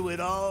 but through it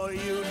all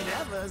you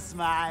never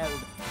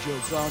smiled.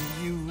 Joke's on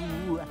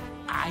you,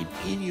 I'm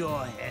in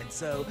your head,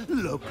 so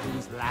look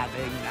who's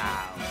laughing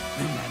now.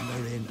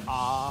 Remember in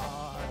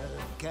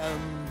Arkham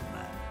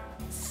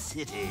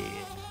City,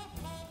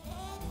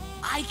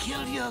 I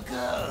killed your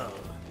girl,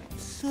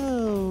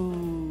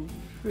 so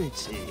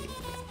pretty.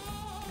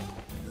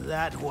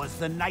 That was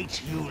the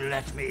night you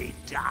let me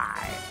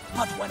die.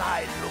 But when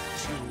I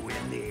looked you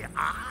in the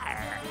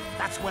eye,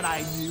 that's when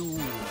I knew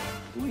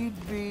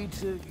we'd be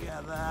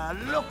together.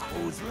 Look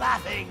who's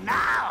laughing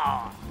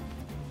now.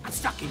 I'm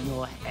stuck in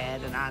your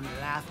head and I'm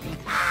laughing.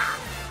 Ah,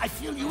 I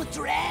feel you with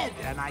dread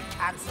and I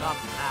can't stop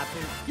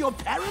laughing. Your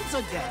parents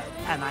are dead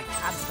and I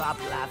can't stop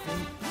laughing.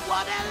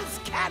 What else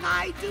can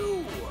I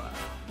do?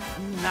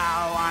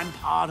 Now I'm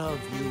part of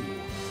you.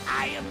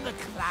 I am the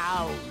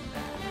clown,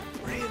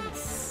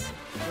 prince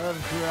of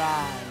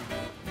crime.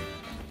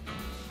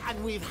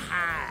 And we've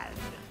had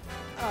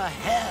a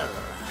hell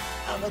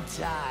of a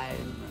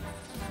time.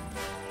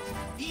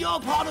 You're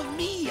part of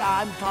me,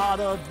 I'm part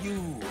of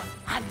you.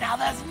 And now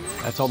there's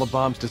That's all the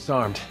bombs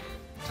disarmed.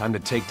 Time to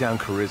take down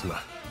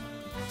Charisma.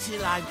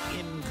 till I'm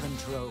in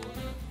control.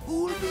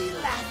 Who'll be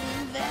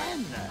laughing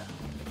then?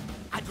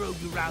 I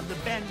drove you round the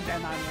bend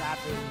and I'm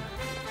laughing.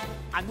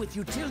 I'm with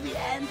you till the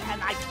end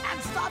and I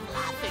can't stop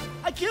laughing.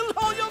 I killed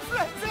all your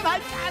friends and I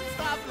can't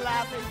stop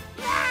laughing.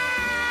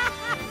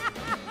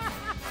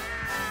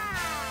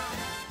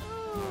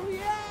 Oh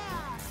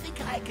yeah, I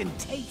think I can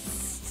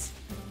taste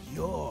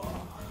your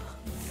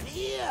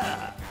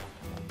fear.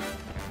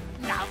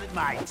 Now that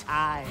my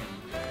time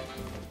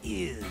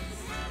is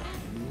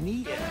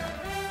near,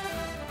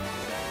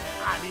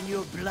 I'm in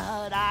your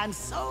blood, I'm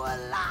so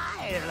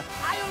alive.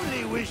 I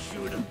only wish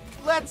you'd...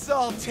 Let's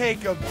all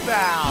take a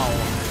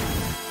bow.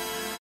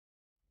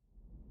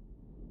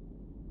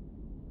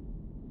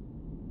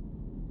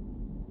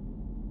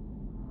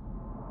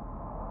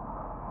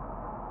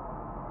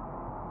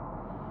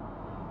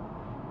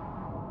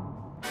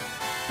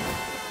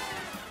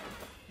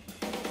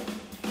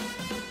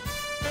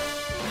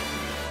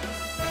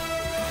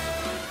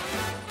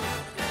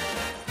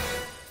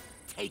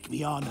 Take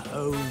me on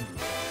home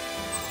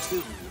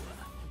to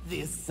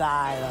the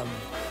asylum.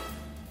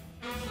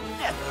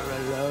 Never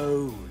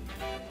alone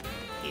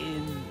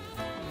in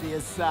the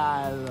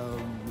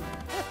asylum.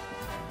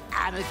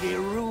 Anarchy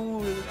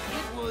ruled,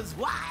 it was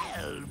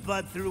wild,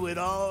 but through it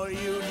all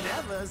you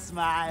never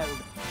smiled.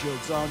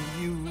 Joke's on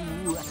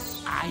you,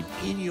 I'm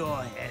in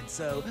your head,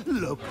 so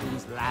look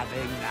who's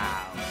laughing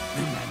now.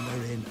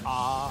 Remember in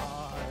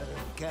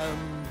Arkham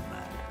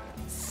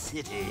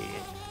City,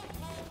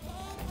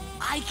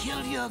 I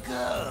killed your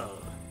girl,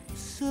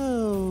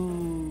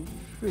 so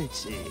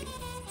pretty.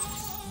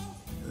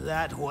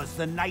 That was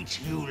the night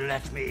you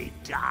let me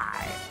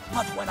die.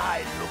 But when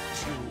I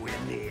looked you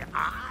in the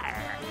eye,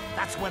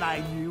 that's when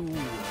I knew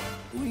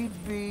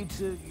we'd be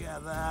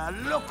together.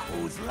 Look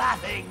who's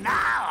laughing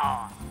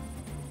now.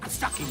 I'm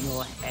stuck in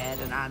your head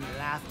and I'm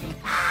laughing.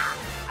 Ah,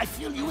 I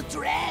fill you with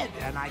dread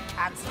and I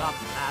can't stop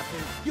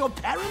laughing. Your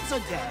parents are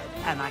dead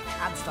and I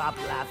can't stop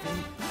laughing.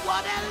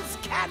 What else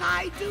can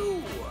I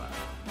do?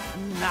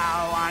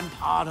 Now I'm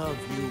part of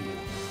you.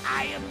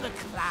 I am the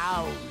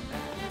clown,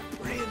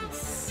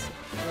 prince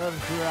of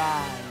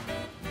crime.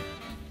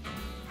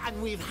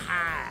 And we've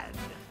had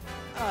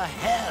a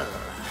hell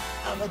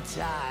of a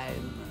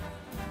time.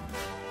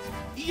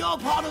 You're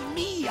part of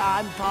me,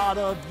 I'm part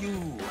of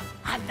you.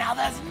 And now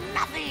there's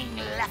nothing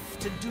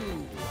left to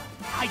do.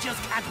 I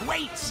just can't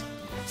wait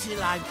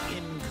till I'm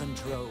in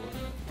control.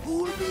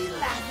 Who'll be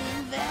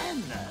laughing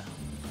then?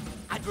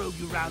 I drove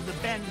you round the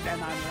bend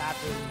and I'm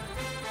laughing.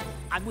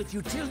 I'm with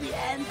you till the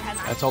end and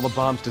That's all the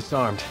bombs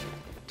disarmed.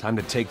 Time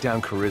to take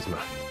down Charisma.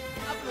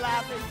 I'm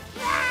laughing.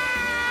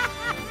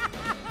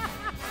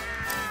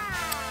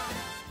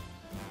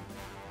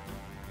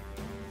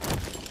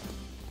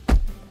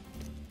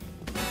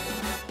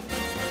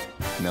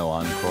 No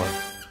encore?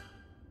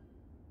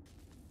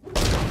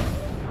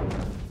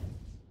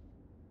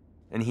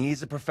 And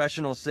he's a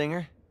professional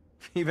singer?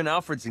 Even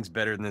Alfred sings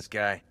better than this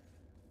guy.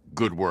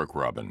 Good work,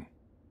 Robin.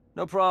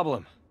 No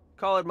problem.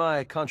 Call it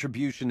my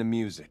contribution to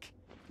music.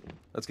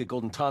 Let's get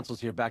Golden Tonsils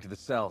here back to the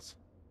cells.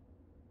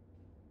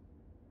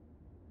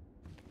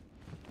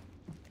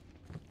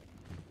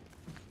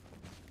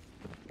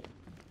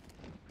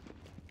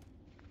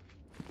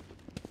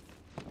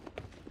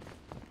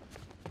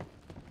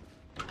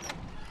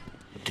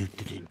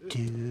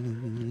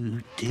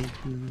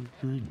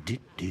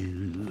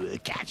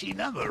 Catchy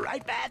number,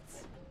 right,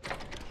 Bats?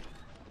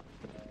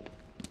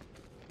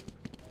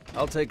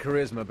 I'll take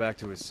Charisma back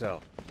to his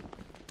cell.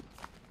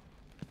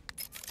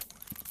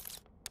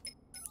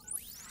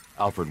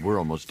 Alfred, we're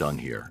almost done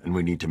here, and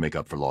we need to make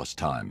up for lost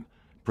time.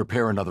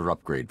 Prepare another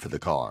upgrade for the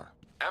car.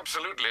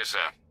 Absolutely, sir.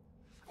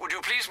 Would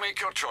you please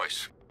make your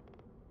choice?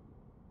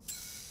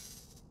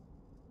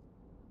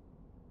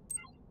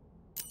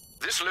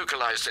 This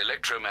localized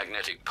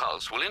electromagnetic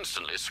pulse will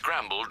instantly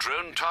scramble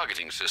drone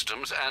targeting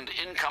systems and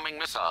incoming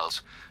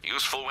missiles.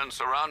 Useful when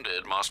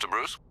surrounded, Master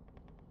Bruce.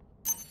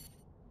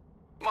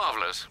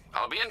 Marvelous.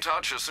 I'll be in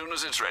touch as soon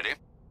as it's ready.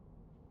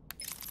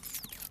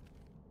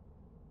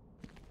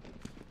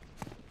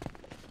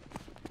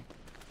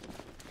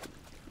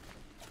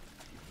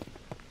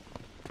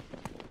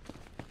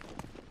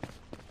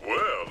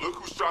 Well, look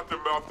who shot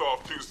their mouth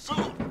off too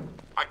soon.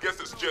 I guess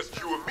it's just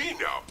you and me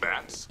now,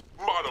 Bats.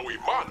 Mano y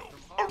mano.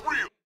 A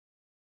real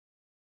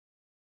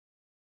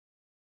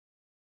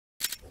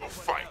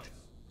fight.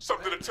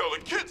 Something to tell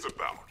the kids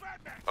about.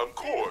 Of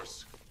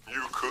course,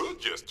 you could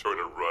just turn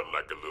and run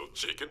like a little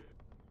chicken.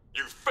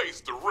 You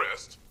face the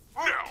rest.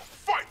 Now,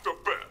 fight the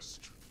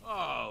best.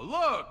 Oh,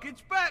 look,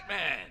 it's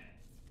Batman.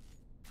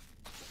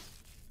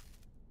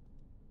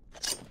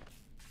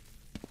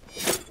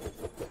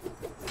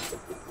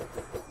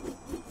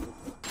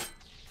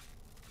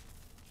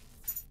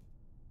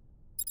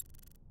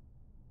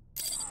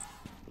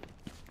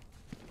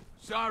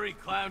 Sorry,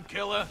 Clown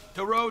Killer.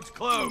 The road's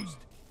closed.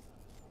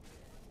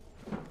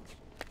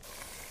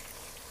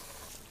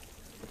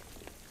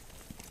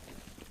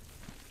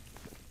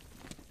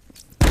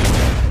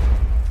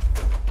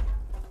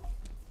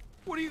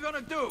 What are you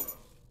gonna do?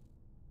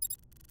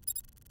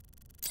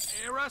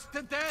 Scare us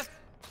to death?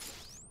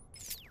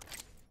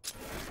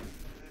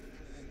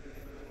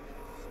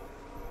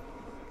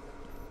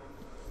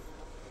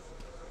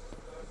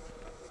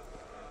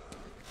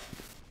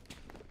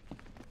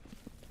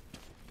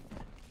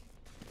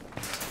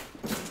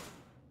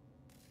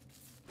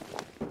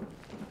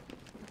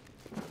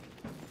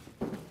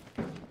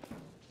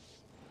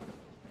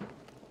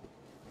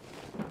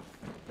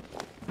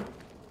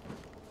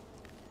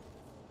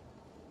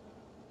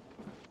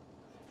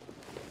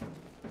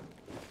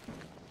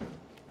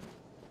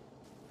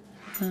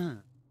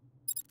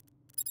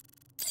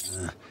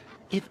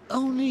 If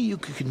only you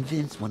could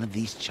convince one of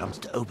these chumps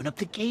to open up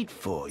the gate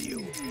for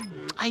you.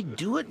 I'd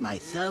do it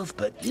myself,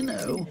 but, you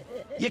know,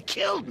 you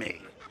killed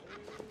me.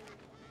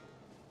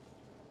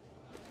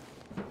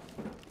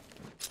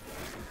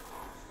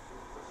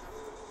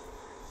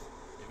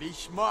 If he's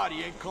smart,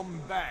 he ain't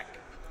coming back.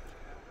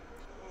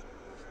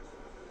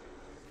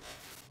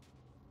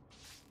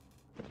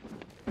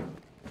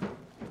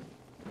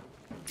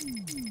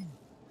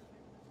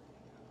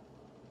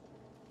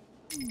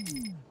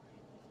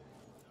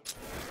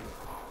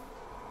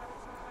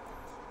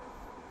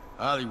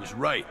 Ollie was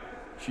right.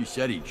 She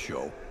said he'd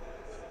show.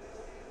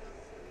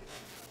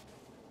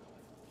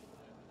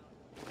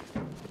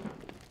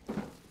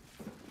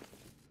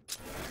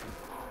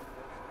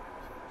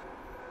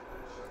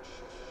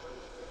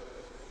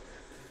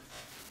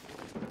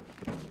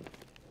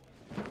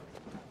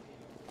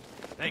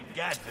 Thank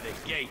God for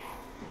the gate.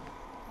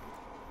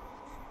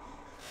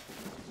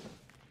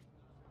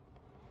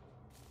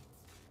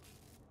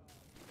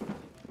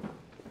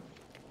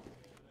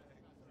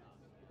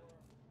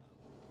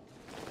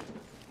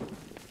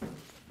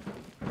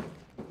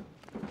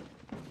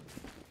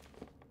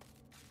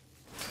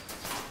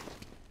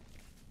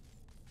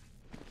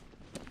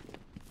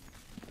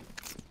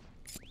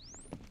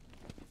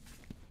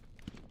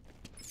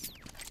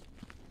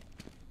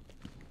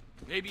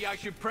 Maybe I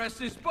should press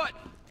this button.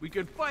 We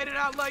could fight it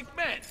out like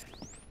men.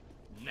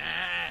 Nah.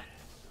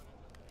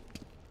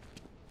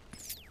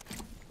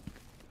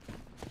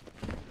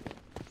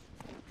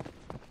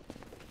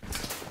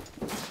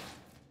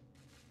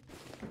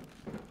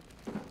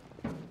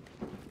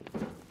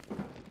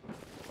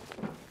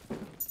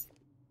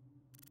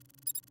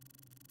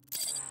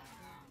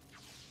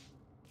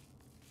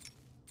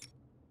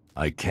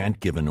 I can't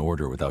give an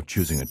order without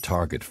choosing a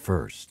target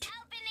first.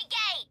 Open the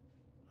gate!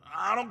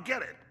 I don't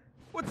get it.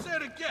 What's there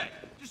to get?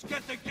 Just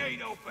get the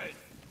gate open.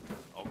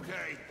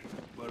 Okay,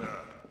 but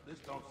this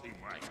don't seem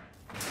right.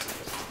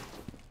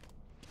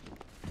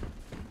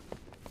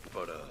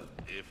 But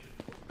if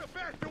the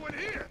bat doing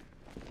here?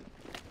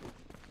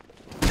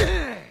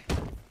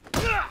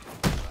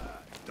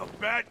 The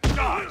bat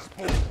dies,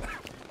 fool.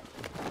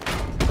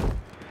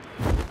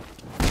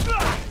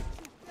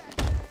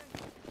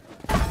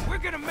 We're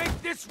gonna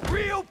make this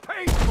real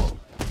painful.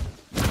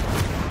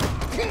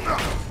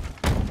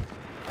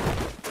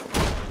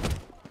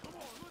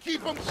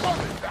 Keep them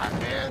coming,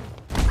 Batman.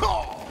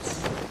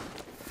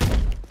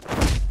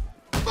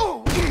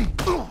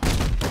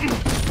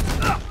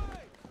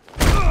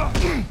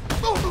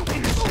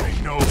 Say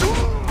no.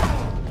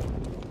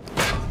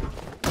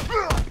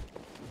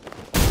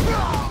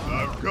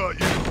 I've got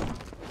you.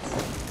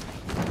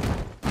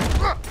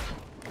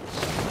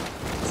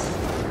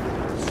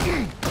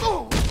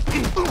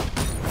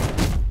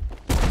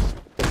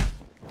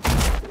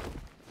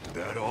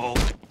 That all?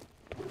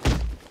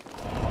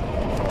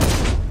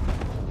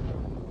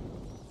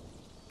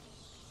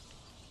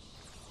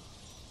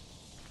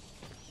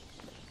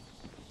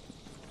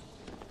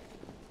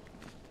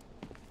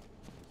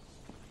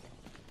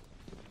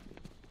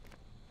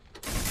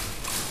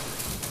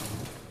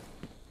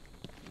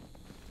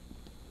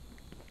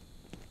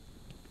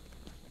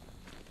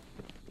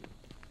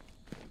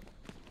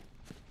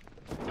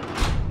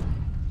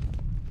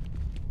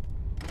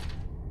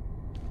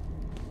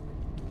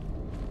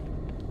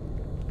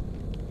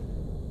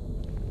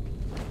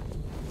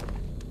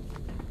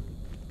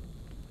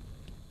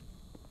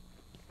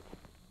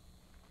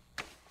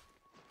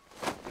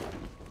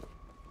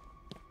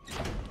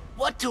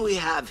 What do we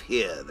have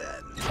here,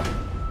 then?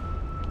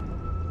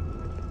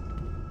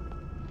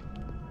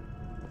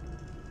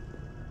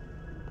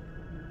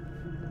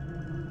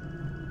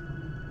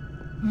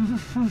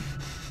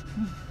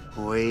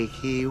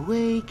 Wakey,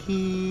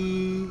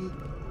 wakey.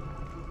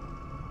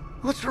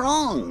 What's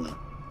wrong?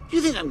 Do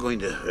you think I'm going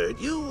to hurt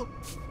you?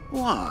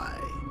 Why?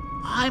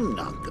 I'm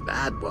not the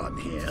bad one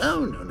here.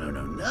 Oh, no, no,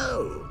 no,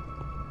 no.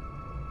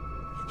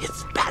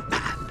 It's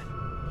Batman.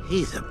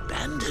 He's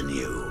abandoned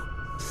you.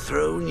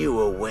 Thrown you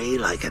away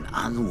like an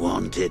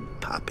unwanted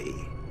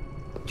puppy.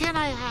 Can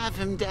I have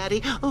him,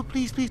 Daddy? Oh,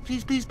 please, please,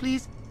 please, please,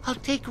 please. I'll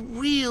take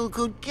real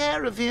good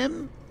care of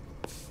him.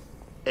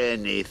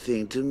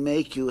 Anything to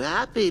make you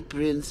happy,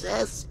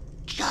 Princess.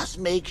 Just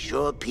make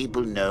sure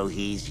people know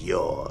he's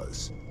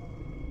yours.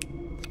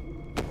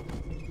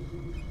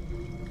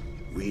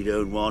 We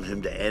don't want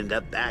him to end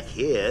up back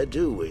here,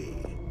 do we?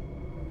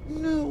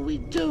 No, we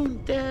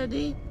don't,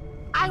 Daddy.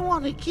 I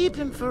want to keep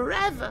him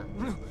forever.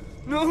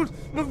 No,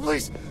 no,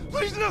 please,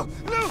 please, no,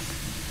 no!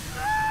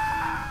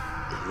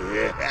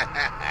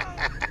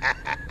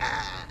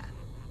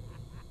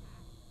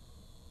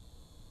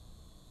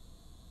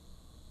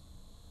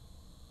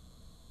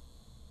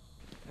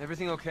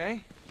 Everything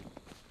okay?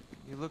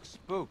 You look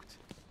spooked.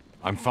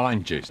 I'm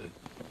fine, Jason.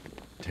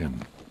 Tim.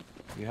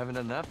 You haven't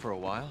done that for a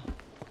while.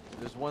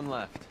 There's one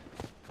left.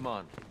 Come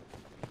on.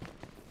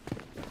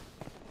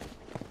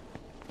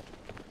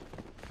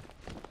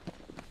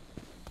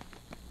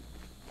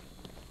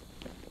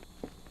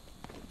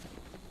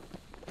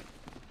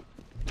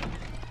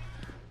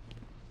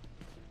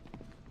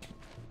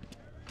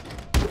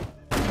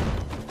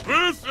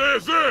 This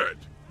is it!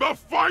 The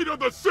fight of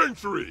the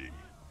century!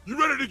 You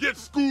ready to get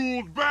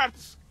schooled,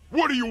 Bats?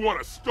 What do you want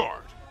to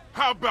start?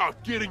 How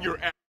about getting your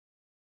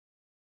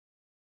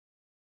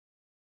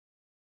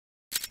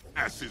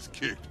asses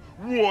kicked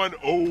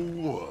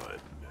 101?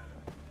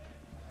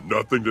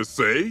 Nothing to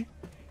say?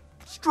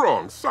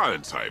 Strong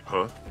silent type,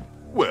 huh?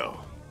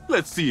 Well,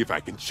 let's see if I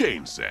can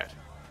change that.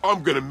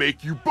 I'm gonna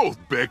make you both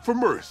beg for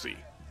mercy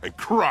and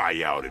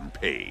cry out in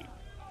pain.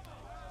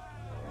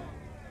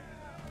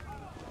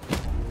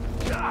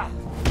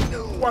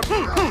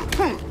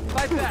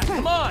 Fight back,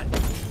 come on!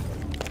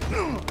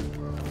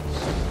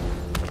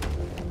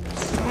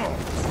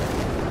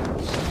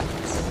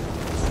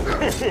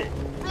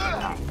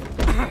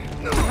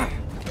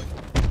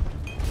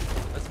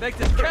 Let's make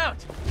this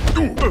count!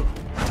 I'm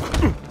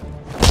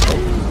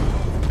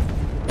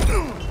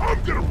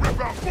gonna rip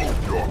out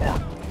both your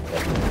hearts!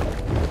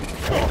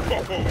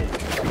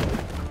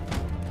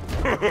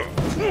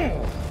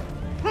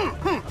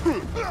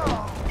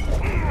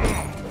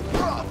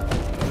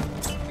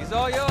 He's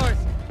all yours!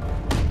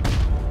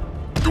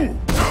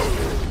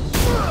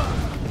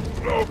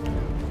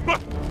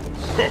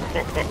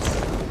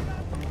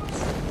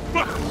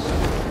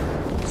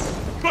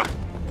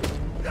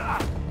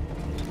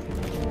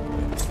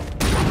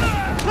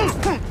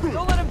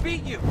 Don't let him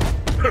beat you!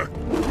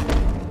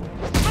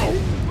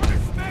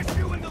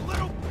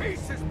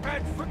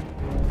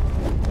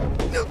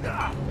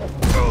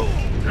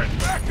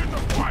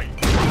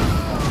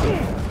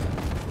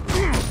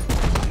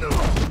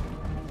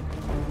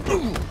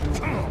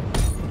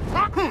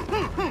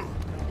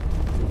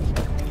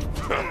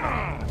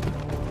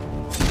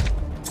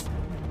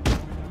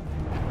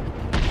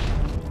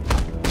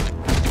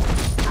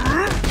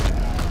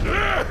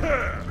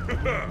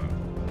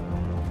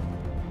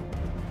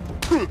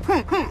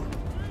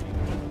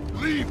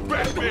 Leave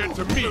Batman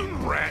to me,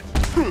 brat!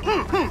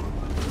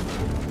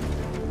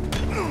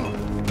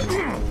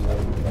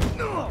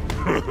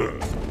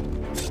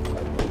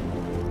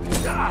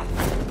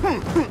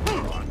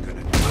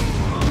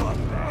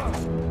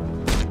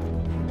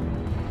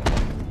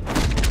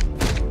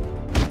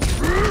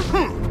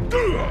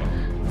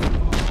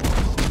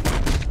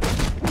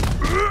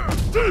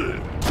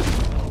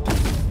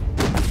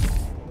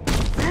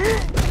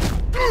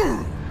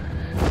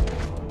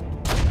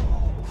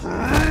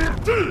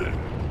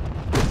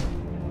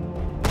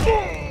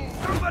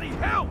 Somebody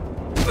help!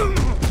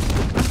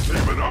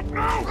 Give it up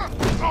now!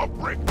 I'll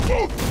break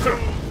both of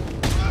them!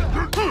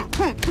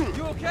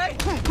 You okay?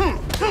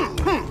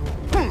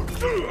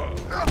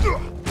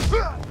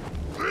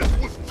 This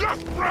was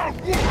just round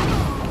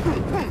one!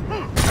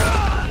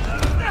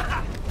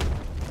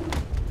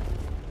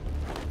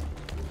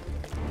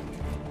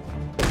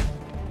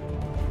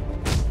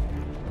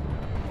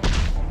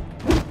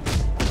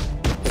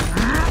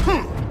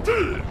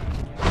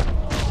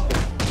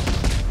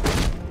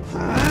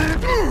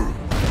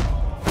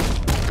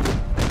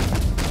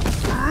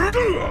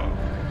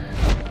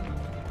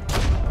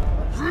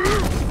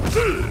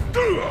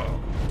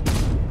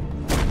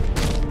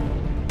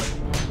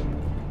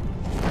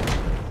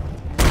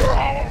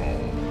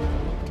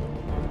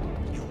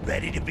 You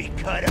ready to be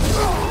cut up?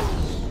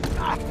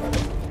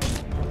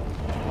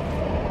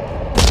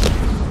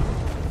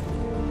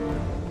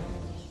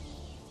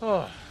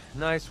 Oh,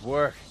 nice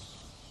work.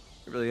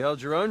 You really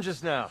held your own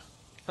just now.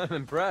 I'm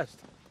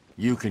impressed.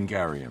 You can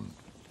carry him.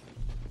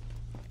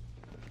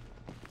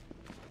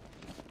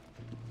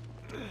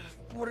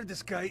 What did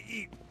this guy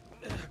eat?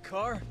 A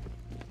car?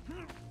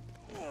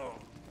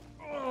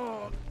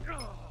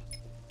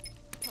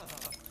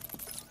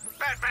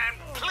 Batman,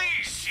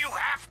 please, you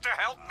have to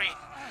help me.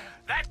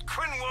 That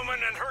Quinn woman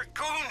and her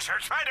goons are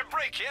trying to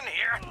break in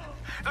here.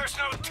 There's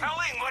no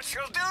telling what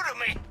she'll do to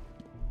me.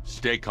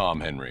 Stay calm,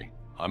 Henry.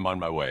 I'm on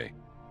my way.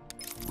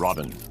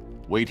 Robin,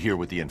 wait here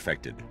with the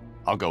infected.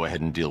 I'll go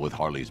ahead and deal with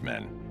Harley's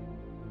men.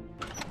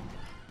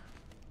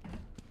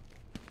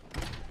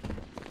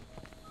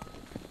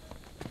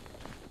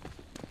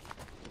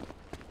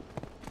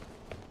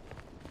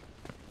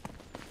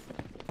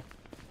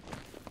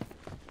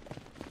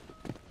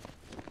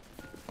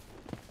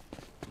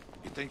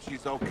 You think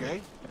she's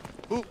okay?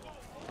 Who?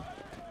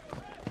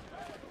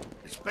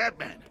 It's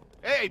Batman.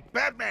 Hey,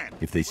 Batman!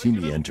 If they see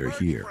me enter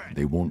here,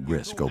 they won't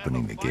risk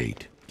opening the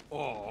gate.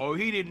 Oh,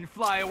 he didn't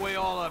fly away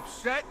all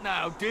upset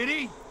now, did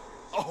he?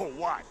 Oh,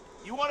 what?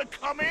 You want to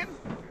come in?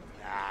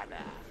 Nah,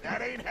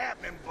 that ain't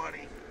happening,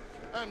 buddy.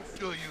 I'm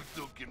sure you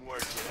two can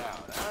work it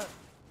out, huh?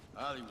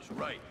 Ollie was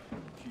right.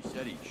 She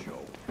said he'd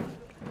show.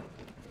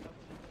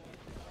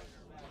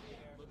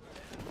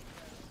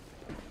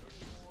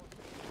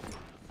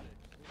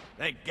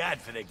 Thank God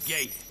for the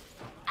gate.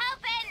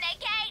 Open the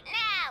gate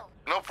now!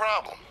 No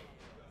problem.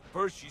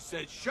 First she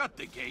said shut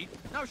the gate,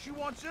 now she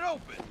wants it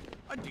open.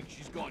 I think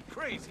she's gone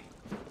crazy.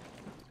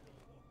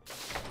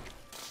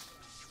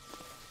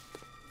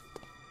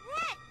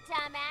 That,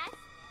 dumbass,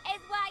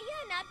 is why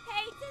you're not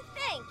paid to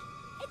think.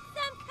 It's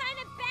some kind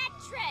of bad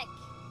trick.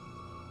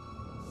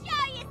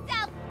 Show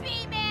yourself,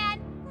 B-Man,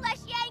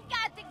 unless you ain't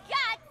got the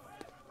guts.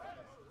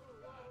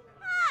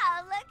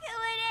 Oh, look who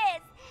it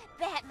is.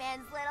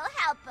 Batman's little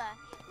helper.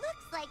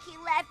 Looks like he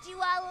left you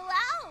all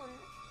alone.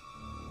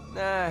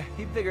 Nah,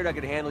 he figured I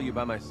could handle you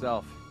by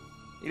myself.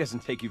 He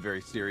doesn't take you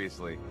very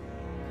seriously.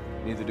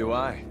 Neither do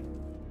I.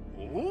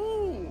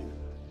 Ooh,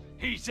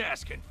 he's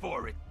asking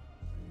for it.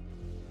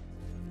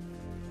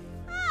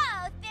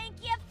 Oh, think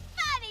you're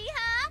funny,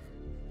 huh?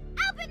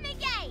 Open the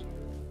gate!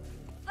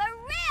 For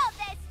real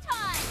this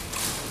time!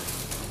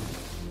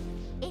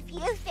 If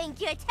you think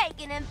you're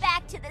taking him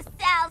back to the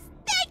cells,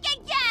 think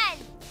again!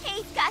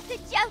 He's got the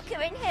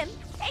Joker in him.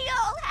 They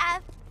all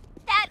have.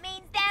 That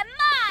means they're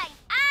mine!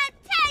 I'm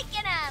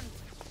taking them!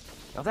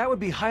 Now that would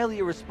be highly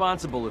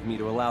irresponsible of me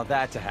to allow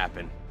that to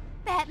happen.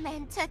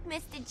 Batman took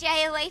Mr.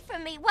 J away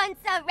from me once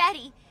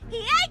already. He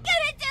ain't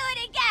gonna do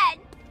it again!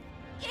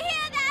 You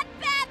hear that,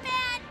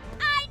 Batman?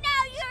 I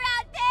know you're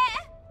out there!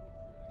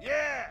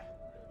 Yeah!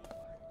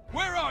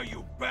 Where are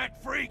you,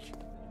 Bat Freak?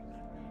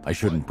 I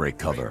shouldn't break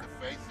cover.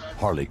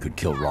 Harley could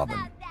kill Robin.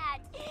 How about that?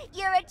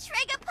 You're a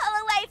trigger pull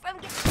away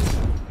from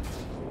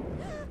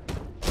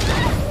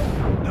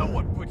No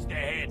one puts their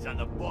hands on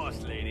the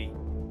boss, lady.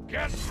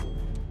 Get...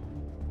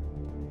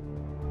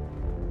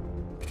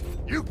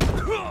 You...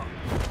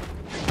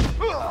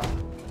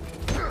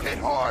 Hit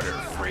harder,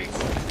 freak.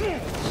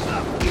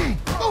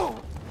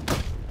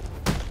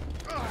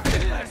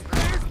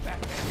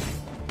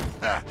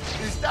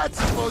 Is that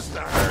supposed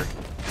to hurt?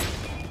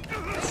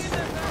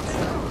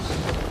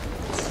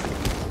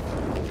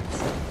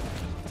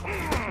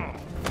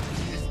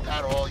 Is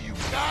that all you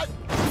got?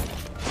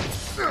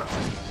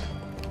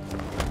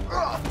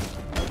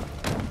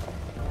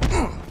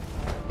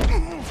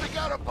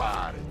 Forget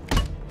about it.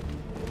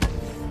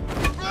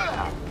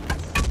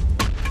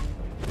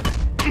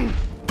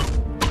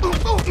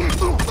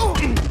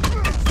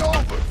 It's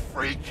over,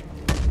 freak.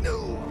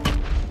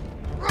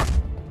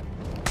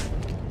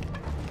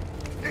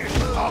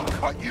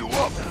 cut you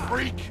up,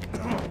 freak!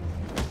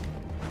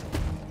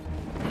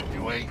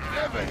 You ain't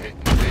never hit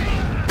me!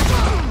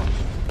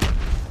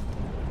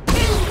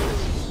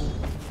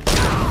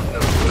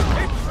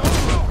 It's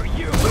over for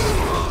you!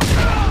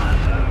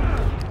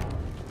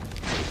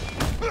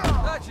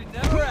 That should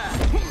never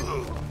happen.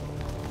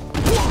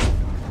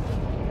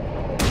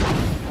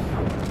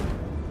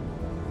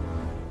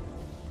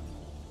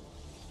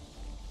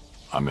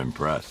 I'm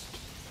impressed.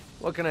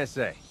 What can I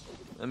say?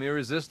 I'm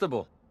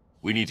irresistible.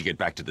 We need to get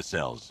back to the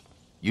cells.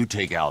 You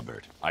take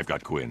Albert. I've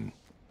got Quinn.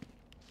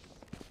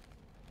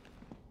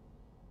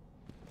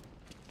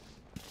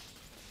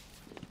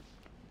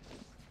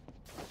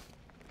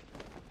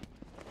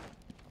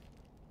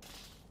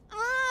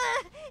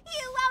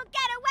 You won't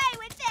get away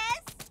with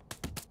this!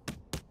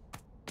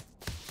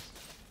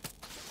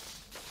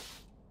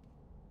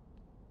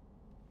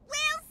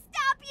 We'll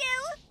stop you!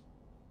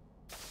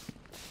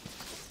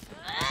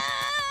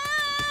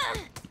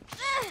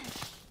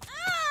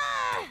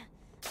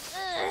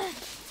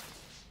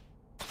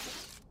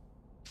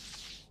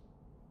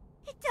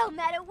 It don't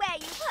matter where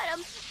you put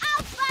them,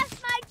 I'll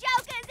bust my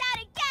jokers out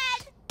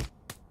again!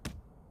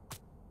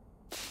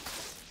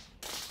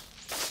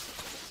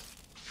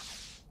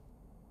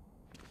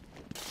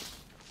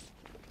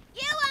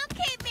 You won't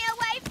keep me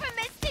away from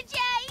Mr. J!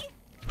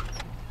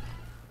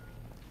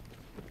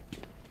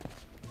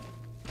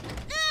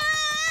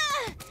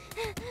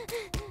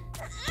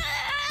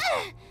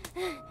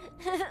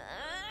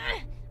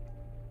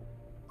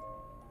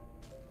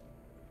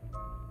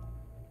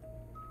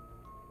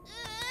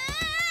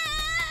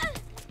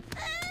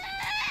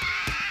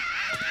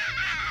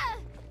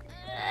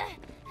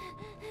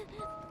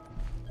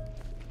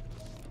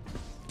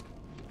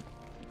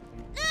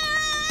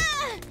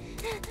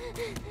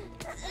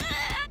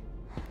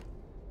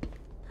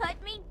 Put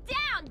me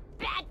down,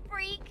 bad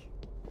freak!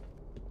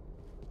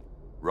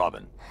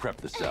 Robin, prep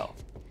the cell.